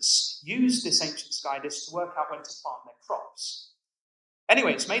ancients used this ancient sky disk to work out when to plant their crops.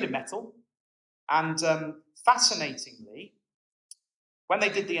 Anyway, it's made of metal, and fascinatingly, when they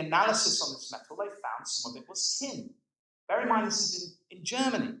did the analysis on this metal, they found some of it was tin. Bear in mind, this is in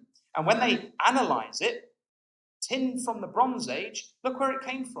Germany. And when they analyze it, tin from the Bronze Age, look where it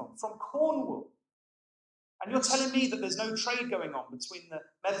came from Cornwall. And you're telling me that there's no trade going on between the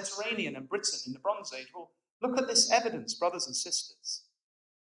Mediterranean and Britain in the Bronze Age? Well, look at this evidence, brothers and sisters.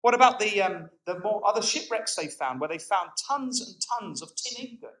 What about the more other shipwrecks they found, where they found tons and tons of tin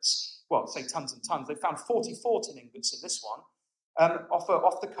ingots? Well, say tons and tons. They found 44 tin ingots in this one, off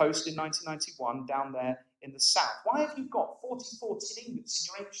the coast in 1991, down there in the south. Why have you got 44 tin ingots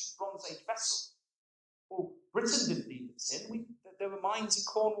in your ancient Bronze Age vessel? Well, Britain didn't need the tin. There were mines in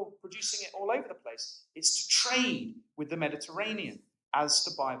Cornwall producing it all over the place. It's to trade with the Mediterranean, as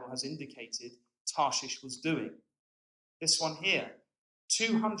the Bible has indicated Tarshish was doing. This one here.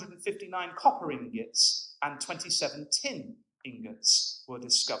 259 copper ingots and 27 tin ingots were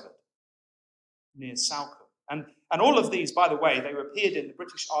discovered near Salcombe. And all of these, by the way, they appeared in the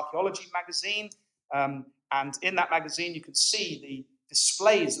British Archaeology magazine. And in that magazine, you can see the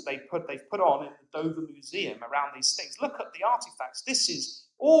displays that they've put on in the Dover Museum around these things. Look at the artifacts. This is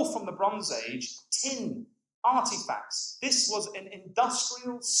all from the Bronze Age, tin artifacts. This was an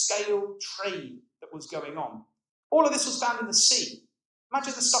industrial scale trade that was going on. All of this was found in the sea.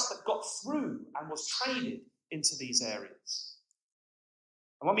 Imagine the stuff that got through and was traded into these areas.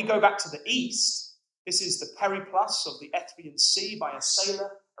 And when we go back to the east, this is the periplus of the Ethiopian Sea by a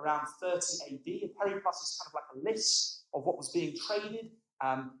sailor around 30 AD. A periplus is kind of like a list of what was being traded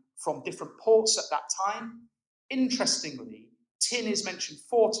from different ports at that time. Interestingly, tin is mentioned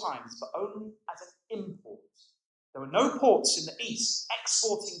 4 times, but only as an import. There were no ports in the east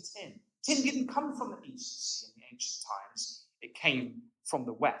exporting tin. Tin didn't come from the east, you see, in the ancient times. It came from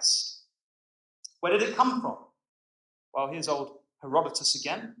the west. Where did it come from? Well, here's old Herodotus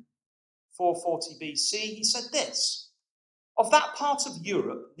again. 440 BC, he said this: "Of that part of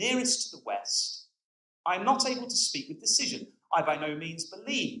Europe nearest to the west, I am not able to speak with decision. I by no means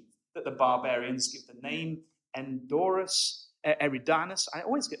believe that the barbarians give the name Eridanus, I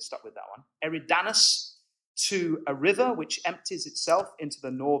always get stuck with that one, Eridanus, to a river which empties itself into the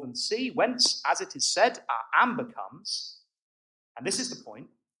northern sea, whence, as it is said, our amber comes." And this is the point: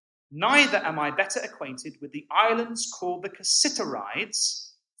 "Neither am I better acquainted with the islands called the Cassiterides,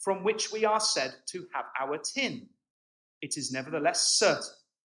 from which we are said to have our tin. It is nevertheless certain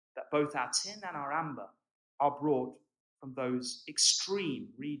that both our tin and our amber are brought from those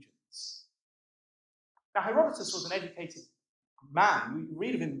extreme regions." Now, Herodotus was an educated man. We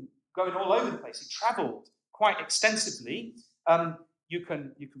read of him going all over the place. He traveled quite extensively. You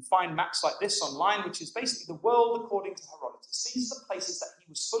can find maps like this online, which is basically the world according to Herodotus. These are the places that he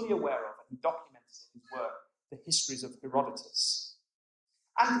was fully aware of and he documented in his work, the histories of Herodotus.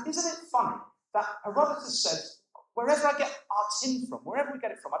 And isn't it funny that Herodotus said, wherever I get our tin from, wherever we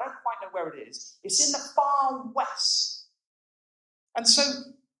get it from, I don't quite know where it is, it's in the far west. And so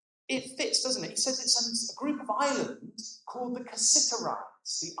it fits, doesn't it? He says it's a group of islands called the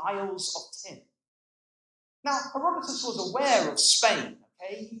Cassiterides, the Isles of Tin. Now, Herodotus was aware of Spain,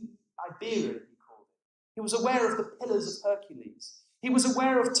 okay? Iberia, he called it. He was aware of the Pillars of Hercules. He was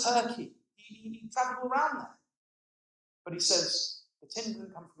aware of Turkey. He traveled around there. But he says, the tin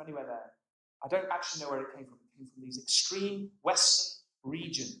didn't come from anywhere there. I don't actually know where it came from. It came from these extreme western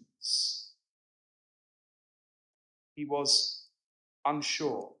regions. He was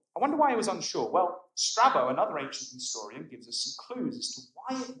unsure. I wonder why he was unsure. Well, Strabo, another ancient historian, gives us some clues as to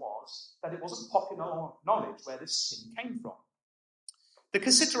why it was that it wasn't popular knowledge where this tin came from. The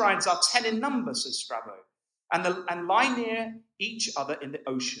Cassiterides are 10 in number, says Strabo, and lie near each other in the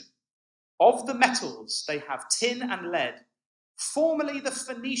ocean. Of the metals, they have tin and lead. Formerly, the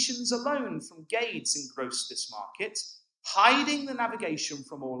Phoenicians alone from Gades engrossed this market, hiding the navigation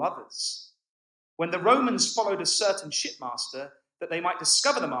from all others. When the Romans followed a certain shipmaster, that they might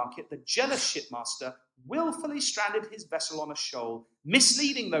discover the market, the jealous shipmaster willfully stranded his vessel on a shoal,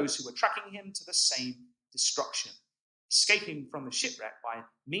 misleading those who were tracking him to the same destruction. Escaping from the shipwreck by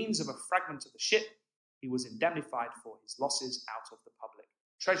means of a fragment of the ship, he was indemnified for his losses out of the public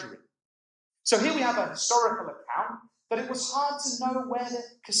treasury. So here we have a historical account that it was hard to know where the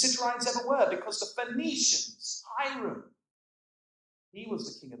Cassiterides ever were because the Phoenicians, Hiram, he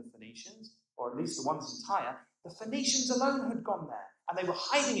was the king of the Phoenicians, or at least the ones in Tyre. The Phoenicians alone had gone there, and they were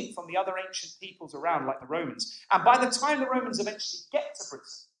hiding it from the other ancient peoples around, like the Romans. And by the time the Romans eventually get to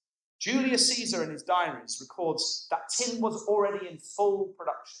Britain, Julius Caesar in his diaries records that tin was already in full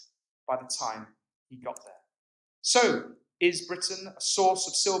production by the time he got there. So, is Britain a source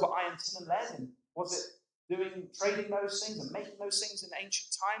of silver, iron, tin, and lead? And was it trading those things and making those things in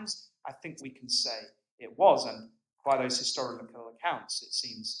ancient times? I think we can say it was, and by those historical accounts, it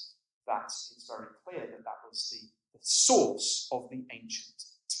seems that it's very clear that that was the source of the ancient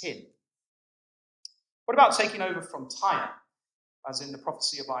tin. What about taking over from Tyre, as in the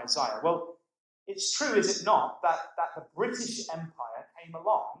prophecy of Isaiah? Well, it's true, is it not, that the British Empire came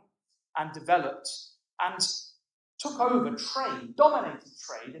along and developed and took over trade, dominated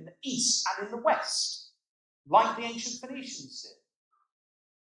trade in the east and in the west, like the ancient Phoenicians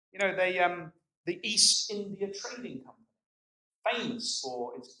did. You know, the East India Trading Company, famous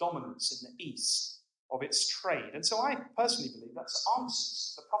for its dominance in the east of its trade. And so I personally believe that's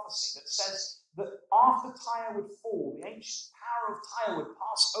answers to the prophecy that says that after Tyre would fall, the ancient power of Tyre would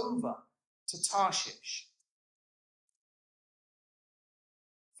pass over to Tarshish.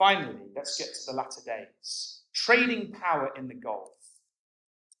 Finally, let's get to the latter days. Trading power in the Gulf.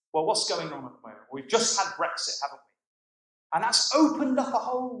 Well, what's going on at the moment? We've just had Brexit, haven't we? And that's opened up a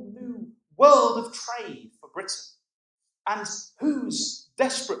whole new world of trade for Britain. And who's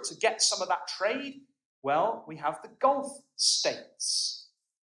desperate to get some of that trade? Well, we have the Gulf states.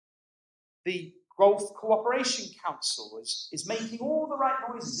 The Gulf Cooperation Council is making all the right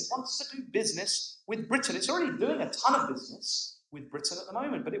noises. It wants to do business with Britain. It's already doing a ton of business with Britain at the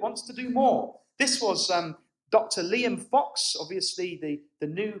moment, but it wants to do more. This was Dr. Liam Fox, obviously the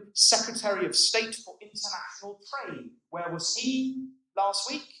new Secretary of State for International Trade. Where was he last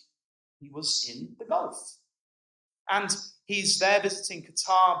week? He was in the Gulf. And he's there visiting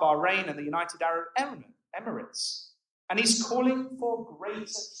Qatar, Bahrain, and the United Arab Emirates. And he's calling for greater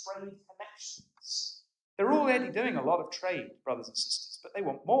trade connections. They're already doing a lot of trade, brothers and sisters, but they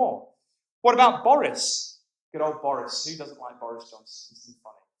want more. What about Boris? Good old Boris. Who doesn't like Boris Johnson? Isn't he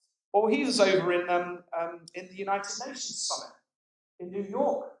funny? Well, he was over in the United Nations Summit in New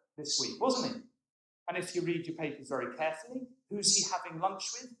York this week, wasn't he? And if you read your papers very carefully, who's he having lunch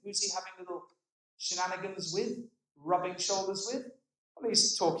with? Who's he having little shenanigans with? Rubbing shoulders with? Well,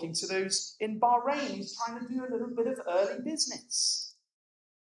 he's talking to those in Bahrain. He's trying to do a little bit of early business.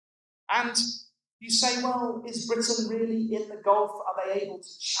 And you say, well, is Britain really in the Gulf? Are they able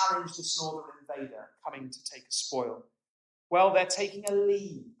to challenge this northern invader coming to take a spoil? Well, they're taking a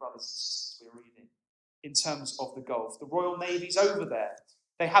lead, brothers and sisters, we're reading, in terms of the Gulf. The Royal Navy's over there.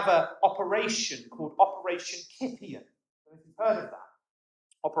 They have an operation called Operation Kipion. I don't know if you've heard of that.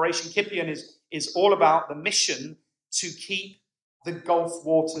 Operation Kipion is all about the mission to keep the Gulf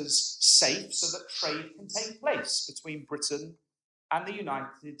waters safe so that trade can take place between Britain and the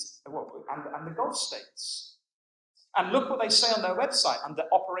and the Gulf states. And look what they say on their website under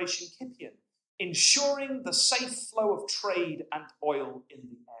Operation Kipion: ensuring the safe flow of trade and oil in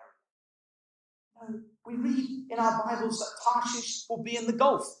the area. No, we read in our Bibles that Tarshish will be in the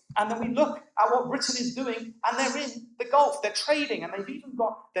Gulf, and then we look at what Britain is doing, and they're in the Gulf. They're trading, and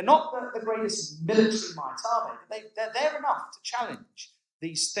they're not the greatest military might, are they? They're there enough to challenge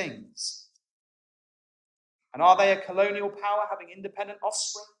these things. And are they a colonial power having independent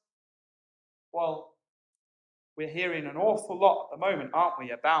offspring? Well, we're hearing an awful lot at the moment, aren't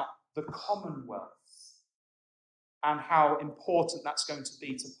we, about the Commonwealth and how important that's going to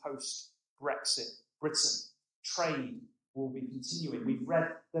be to post-Brexit Britain. Trade will be continuing. We've read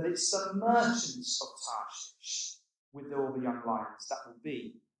that it's the merchants of Tarshish with all the young lions that will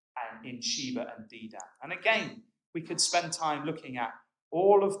be in Sheba and Dedan. And again, we could spend time looking at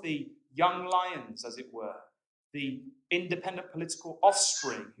all of the young lions, as it were, the independent political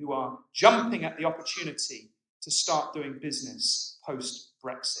offspring who are jumping at the opportunity to start doing business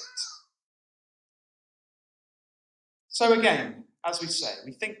post-Brexit. So again, as we say,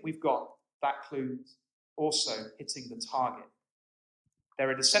 we think we've got that clue also hitting the target.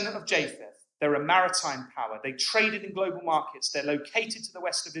 They're a descendant of Japheth. They're a maritime power. They traded in global markets. They're located to the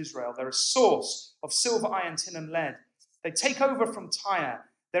west of Israel. They're a source of silver, iron, tin, and lead. They take over from Tyre.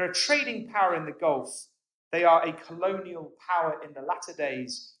 They're a trading power in the Gulf. They are a colonial power in the latter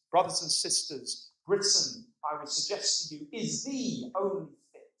days. Brothers and sisters, Britain, I would suggest to you, is the only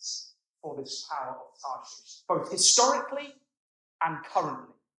fit for this power of Tarshish, both historically and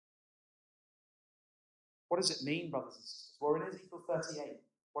currently. What does it mean, brothers and sisters? We're in Ezekiel 38.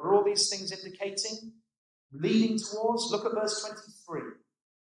 What are all these things indicating? Leading towards? Look at verse 23.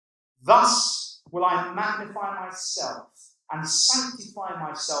 Thus will I magnify myself and sanctify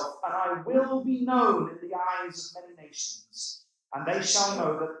myself, and I will be known in the eyes of many nations, and they shall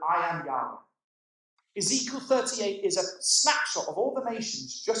know that I am Yahweh. Ezekiel 38 is a snapshot of all the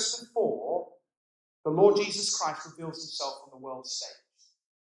nations just before the Lord Jesus Christ reveals himself on the world stage.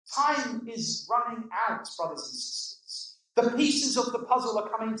 Time is running out, brothers and sisters. The pieces of the puzzle are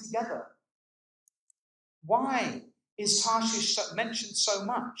coming together. Why is Tarshish mentioned so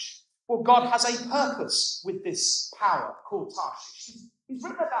much? Well, God has a purpose with this power called Tarshish. He's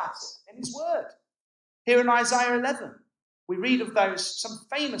written about it in his word. Here in Isaiah 11, we read of some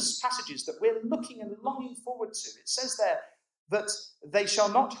famous passages that we're looking and longing forward to. It says there that they shall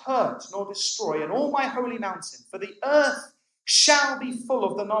not hurt nor destroy in all my holy mountain, for the earth shall be full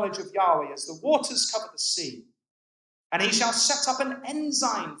of the knowledge of Yahweh as the waters cover the sea. And he shall set up an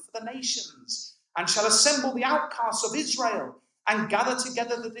ensign for the nations, and shall assemble the outcasts of Israel, and gather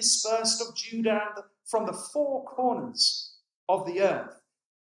together the dispersed of Judah and from the four corners of the earth.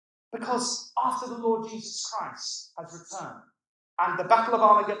 Because after the Lord Jesus Christ has returned, and the battle of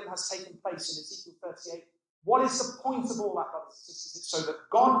Armageddon has taken place in Ezekiel 38, what is the point of all that, brothers and sisters? It's so that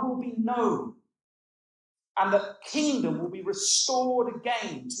God will be known, and the kingdom will be restored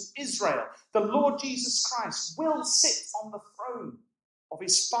again to Israel. The Lord Jesus Christ will sit on the throne of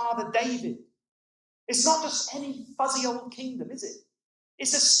his father David. It's not just any fuzzy old kingdom, is it?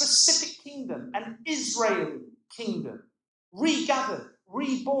 It's a specific kingdom, an Israeli kingdom, regathered,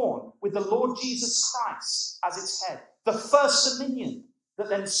 reborn with the Lord Jesus Christ as its head. The first dominion that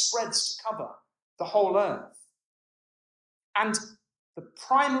then spreads to cover the whole earth. And the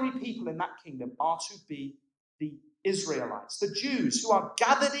primary people in that kingdom are to be the Israelites, the Jews who are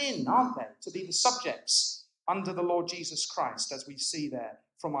gathered in, aren't they, to be the subjects under the Lord Jesus Christ, as we see there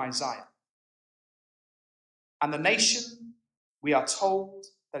from Isaiah. And the nation, we are told,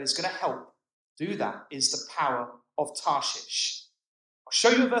 that is going to help do that is the power of Tarshish. I'll show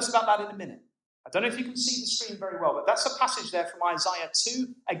you a verse about that in a minute. I don't know if you can see the screen very well, but that's a passage there from Isaiah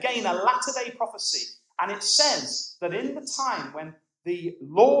 2. Again, a latter-day prophecy. And it says that in the time when the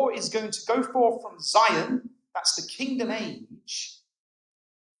law is going to go forth from Zion, that's the kingdom age,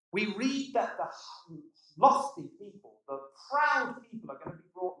 we read that the lofty people, the proud people are going to be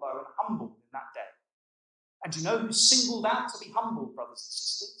brought low and humbled in that day. And do you know who's singled out to be humbled, brothers and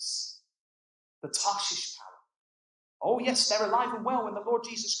sisters? The Tarshish power. Oh yes, they're alive and well when the Lord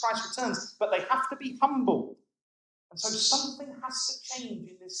Jesus Christ returns, but they have to be humbled. And so something has to change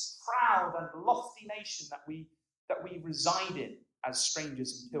in this proud and lofty nation that we reside in as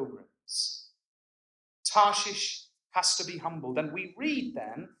strangers and pilgrims. Tarshish has to be humbled. And we read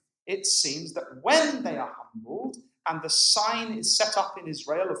then, it seems, that when they are humbled and the sign is set up in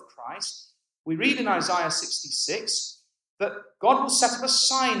Israel of Christ, we read in Isaiah 66 that God will set up a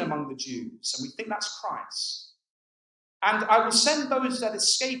sign among the Jews, and we think that's Christ. And I will send those that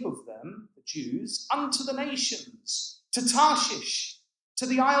escape of them, the Jews, unto the nations, to Tarshish, to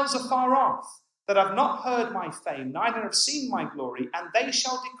the isles afar off, that have not heard my fame, neither have seen my glory, and they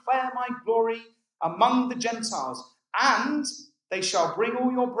shall declare my glory among the Gentiles, and they shall bring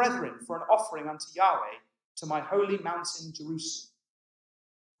all your brethren for an offering unto Yahweh to my holy mountain Jerusalem.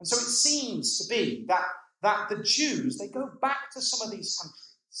 And so it seems to be that the Jews, they go back to some of these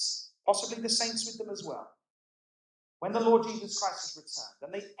countries, possibly the saints with them as well, when the Lord Jesus Christ has returned,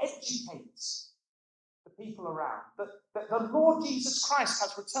 and they educate the people around that the Lord Jesus Christ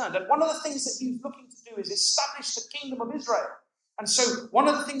has returned. And one of the things that he's looking to do is establish the kingdom of Israel. And so one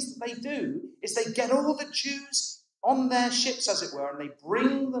of the things that they do is they get all the Jews on their ships, as it were, and they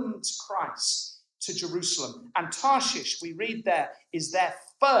bring them to Christ, to Jerusalem. And Tarshish, we read there, is their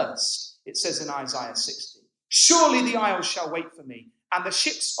first, it says in Isaiah 60. Surely the isles shall wait for me, and the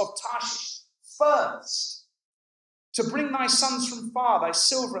ships of Tarshish first, to bring thy sons from far, thy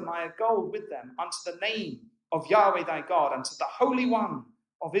silver and thy gold with them, unto the name of Yahweh thy God, unto the Holy One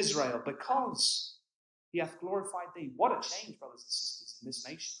of Israel, because he hath glorified thee. What a change, brothers and sisters, in this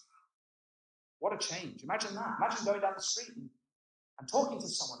nation. What a change. Imagine that. Imagine going down the street and talking to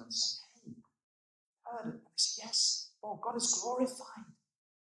someone and saying, hey, heard it. And they say, yes, oh, God is glorified.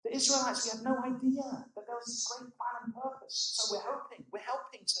 The Israelites, we had no idea that there was this great plan and purpose. So we're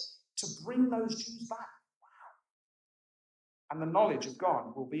helping to bring those Jews back. And the knowledge of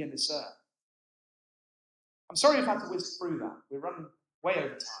God will be in this earth. I'm sorry you've had to whiz through that. We're running way over time,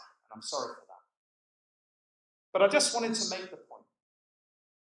 and I'm sorry for that. But I just wanted to make the point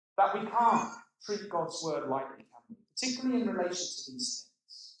that we can't treat God's word lightly, can we? Particularly in relation to these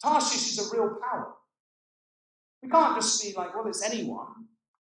things. Tarshish is a real power. We can't just be like, well, it's anyone.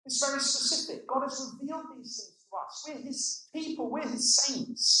 It's very specific. God has revealed these things to us. We're his people. We're his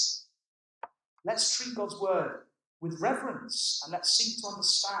saints. Let's treat God's word with reverence, and let's seek to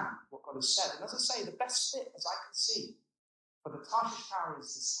understand what God has said. And as I say, the best fit, as I can see, for the Tarshish power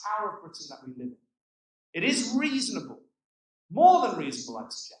is this power of Britain that we live in. It is reasonable, more than reasonable,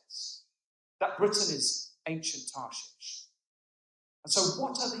 I'd suggest, that Britain is ancient Tarshish. And so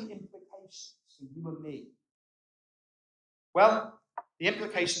what are the implications for you and me? Well, the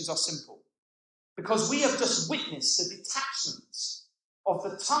implications are simple. Because we have just witnessed the detachment of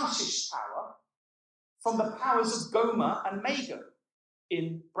the Tarshish power from the powers of Gomer and Magog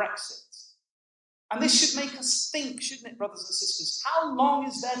in Brexit. And this should make us think, shouldn't it, brothers and sisters? How long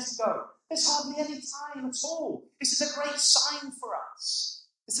is there to go? There's hardly any time at all. This is a great sign for us.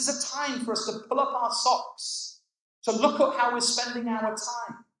 This is a time for us to pull up our socks, to look at how we're spending our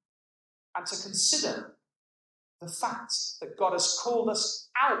time, and to consider the fact that God has called us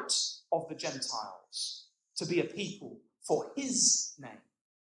out of the Gentiles to be a people for his name.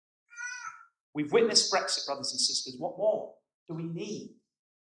 We've witnessed Brexit, brothers and sisters. What more do we need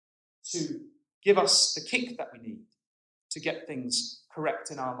to give us the kick that we need to get things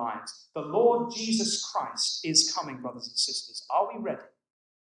correct in our lives? The Lord Jesus Christ is coming, brothers and sisters. Are we ready?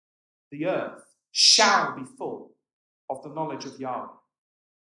 The earth shall be full of the knowledge of Yahweh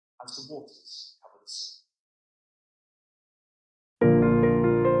as the waters cover the sea.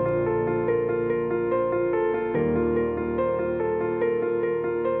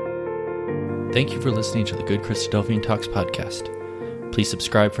 Thank you for listening to the Good Christadelphian Talks podcast. Please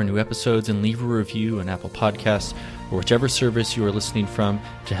subscribe for new episodes and leave a review on Apple Podcasts or whichever service you are listening from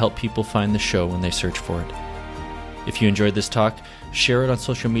to help people find the show when they search for it. If you enjoyed this talk, share it on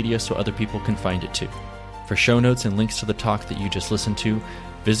social media so other people can find it too. For show notes and links to the talk that you just listened to,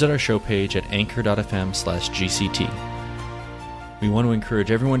 visit our show page at anchor.fm/GCT. We want to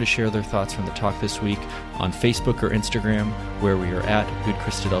encourage everyone to share their thoughts from the talk this week on Facebook or Instagram, where we are at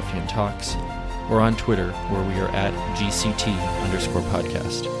GoodChristadelphianTalks, or on Twitter, where we are at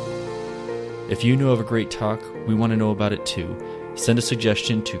GCT_podcast. If you know of a great talk, we want to know about it too. Send a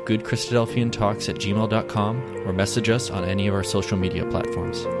suggestion to GoodChristadelphianTalks@gmail.com or message us on any of our social media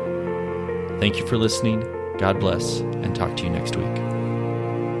platforms. Thank you for listening. God bless, and talk to you next week.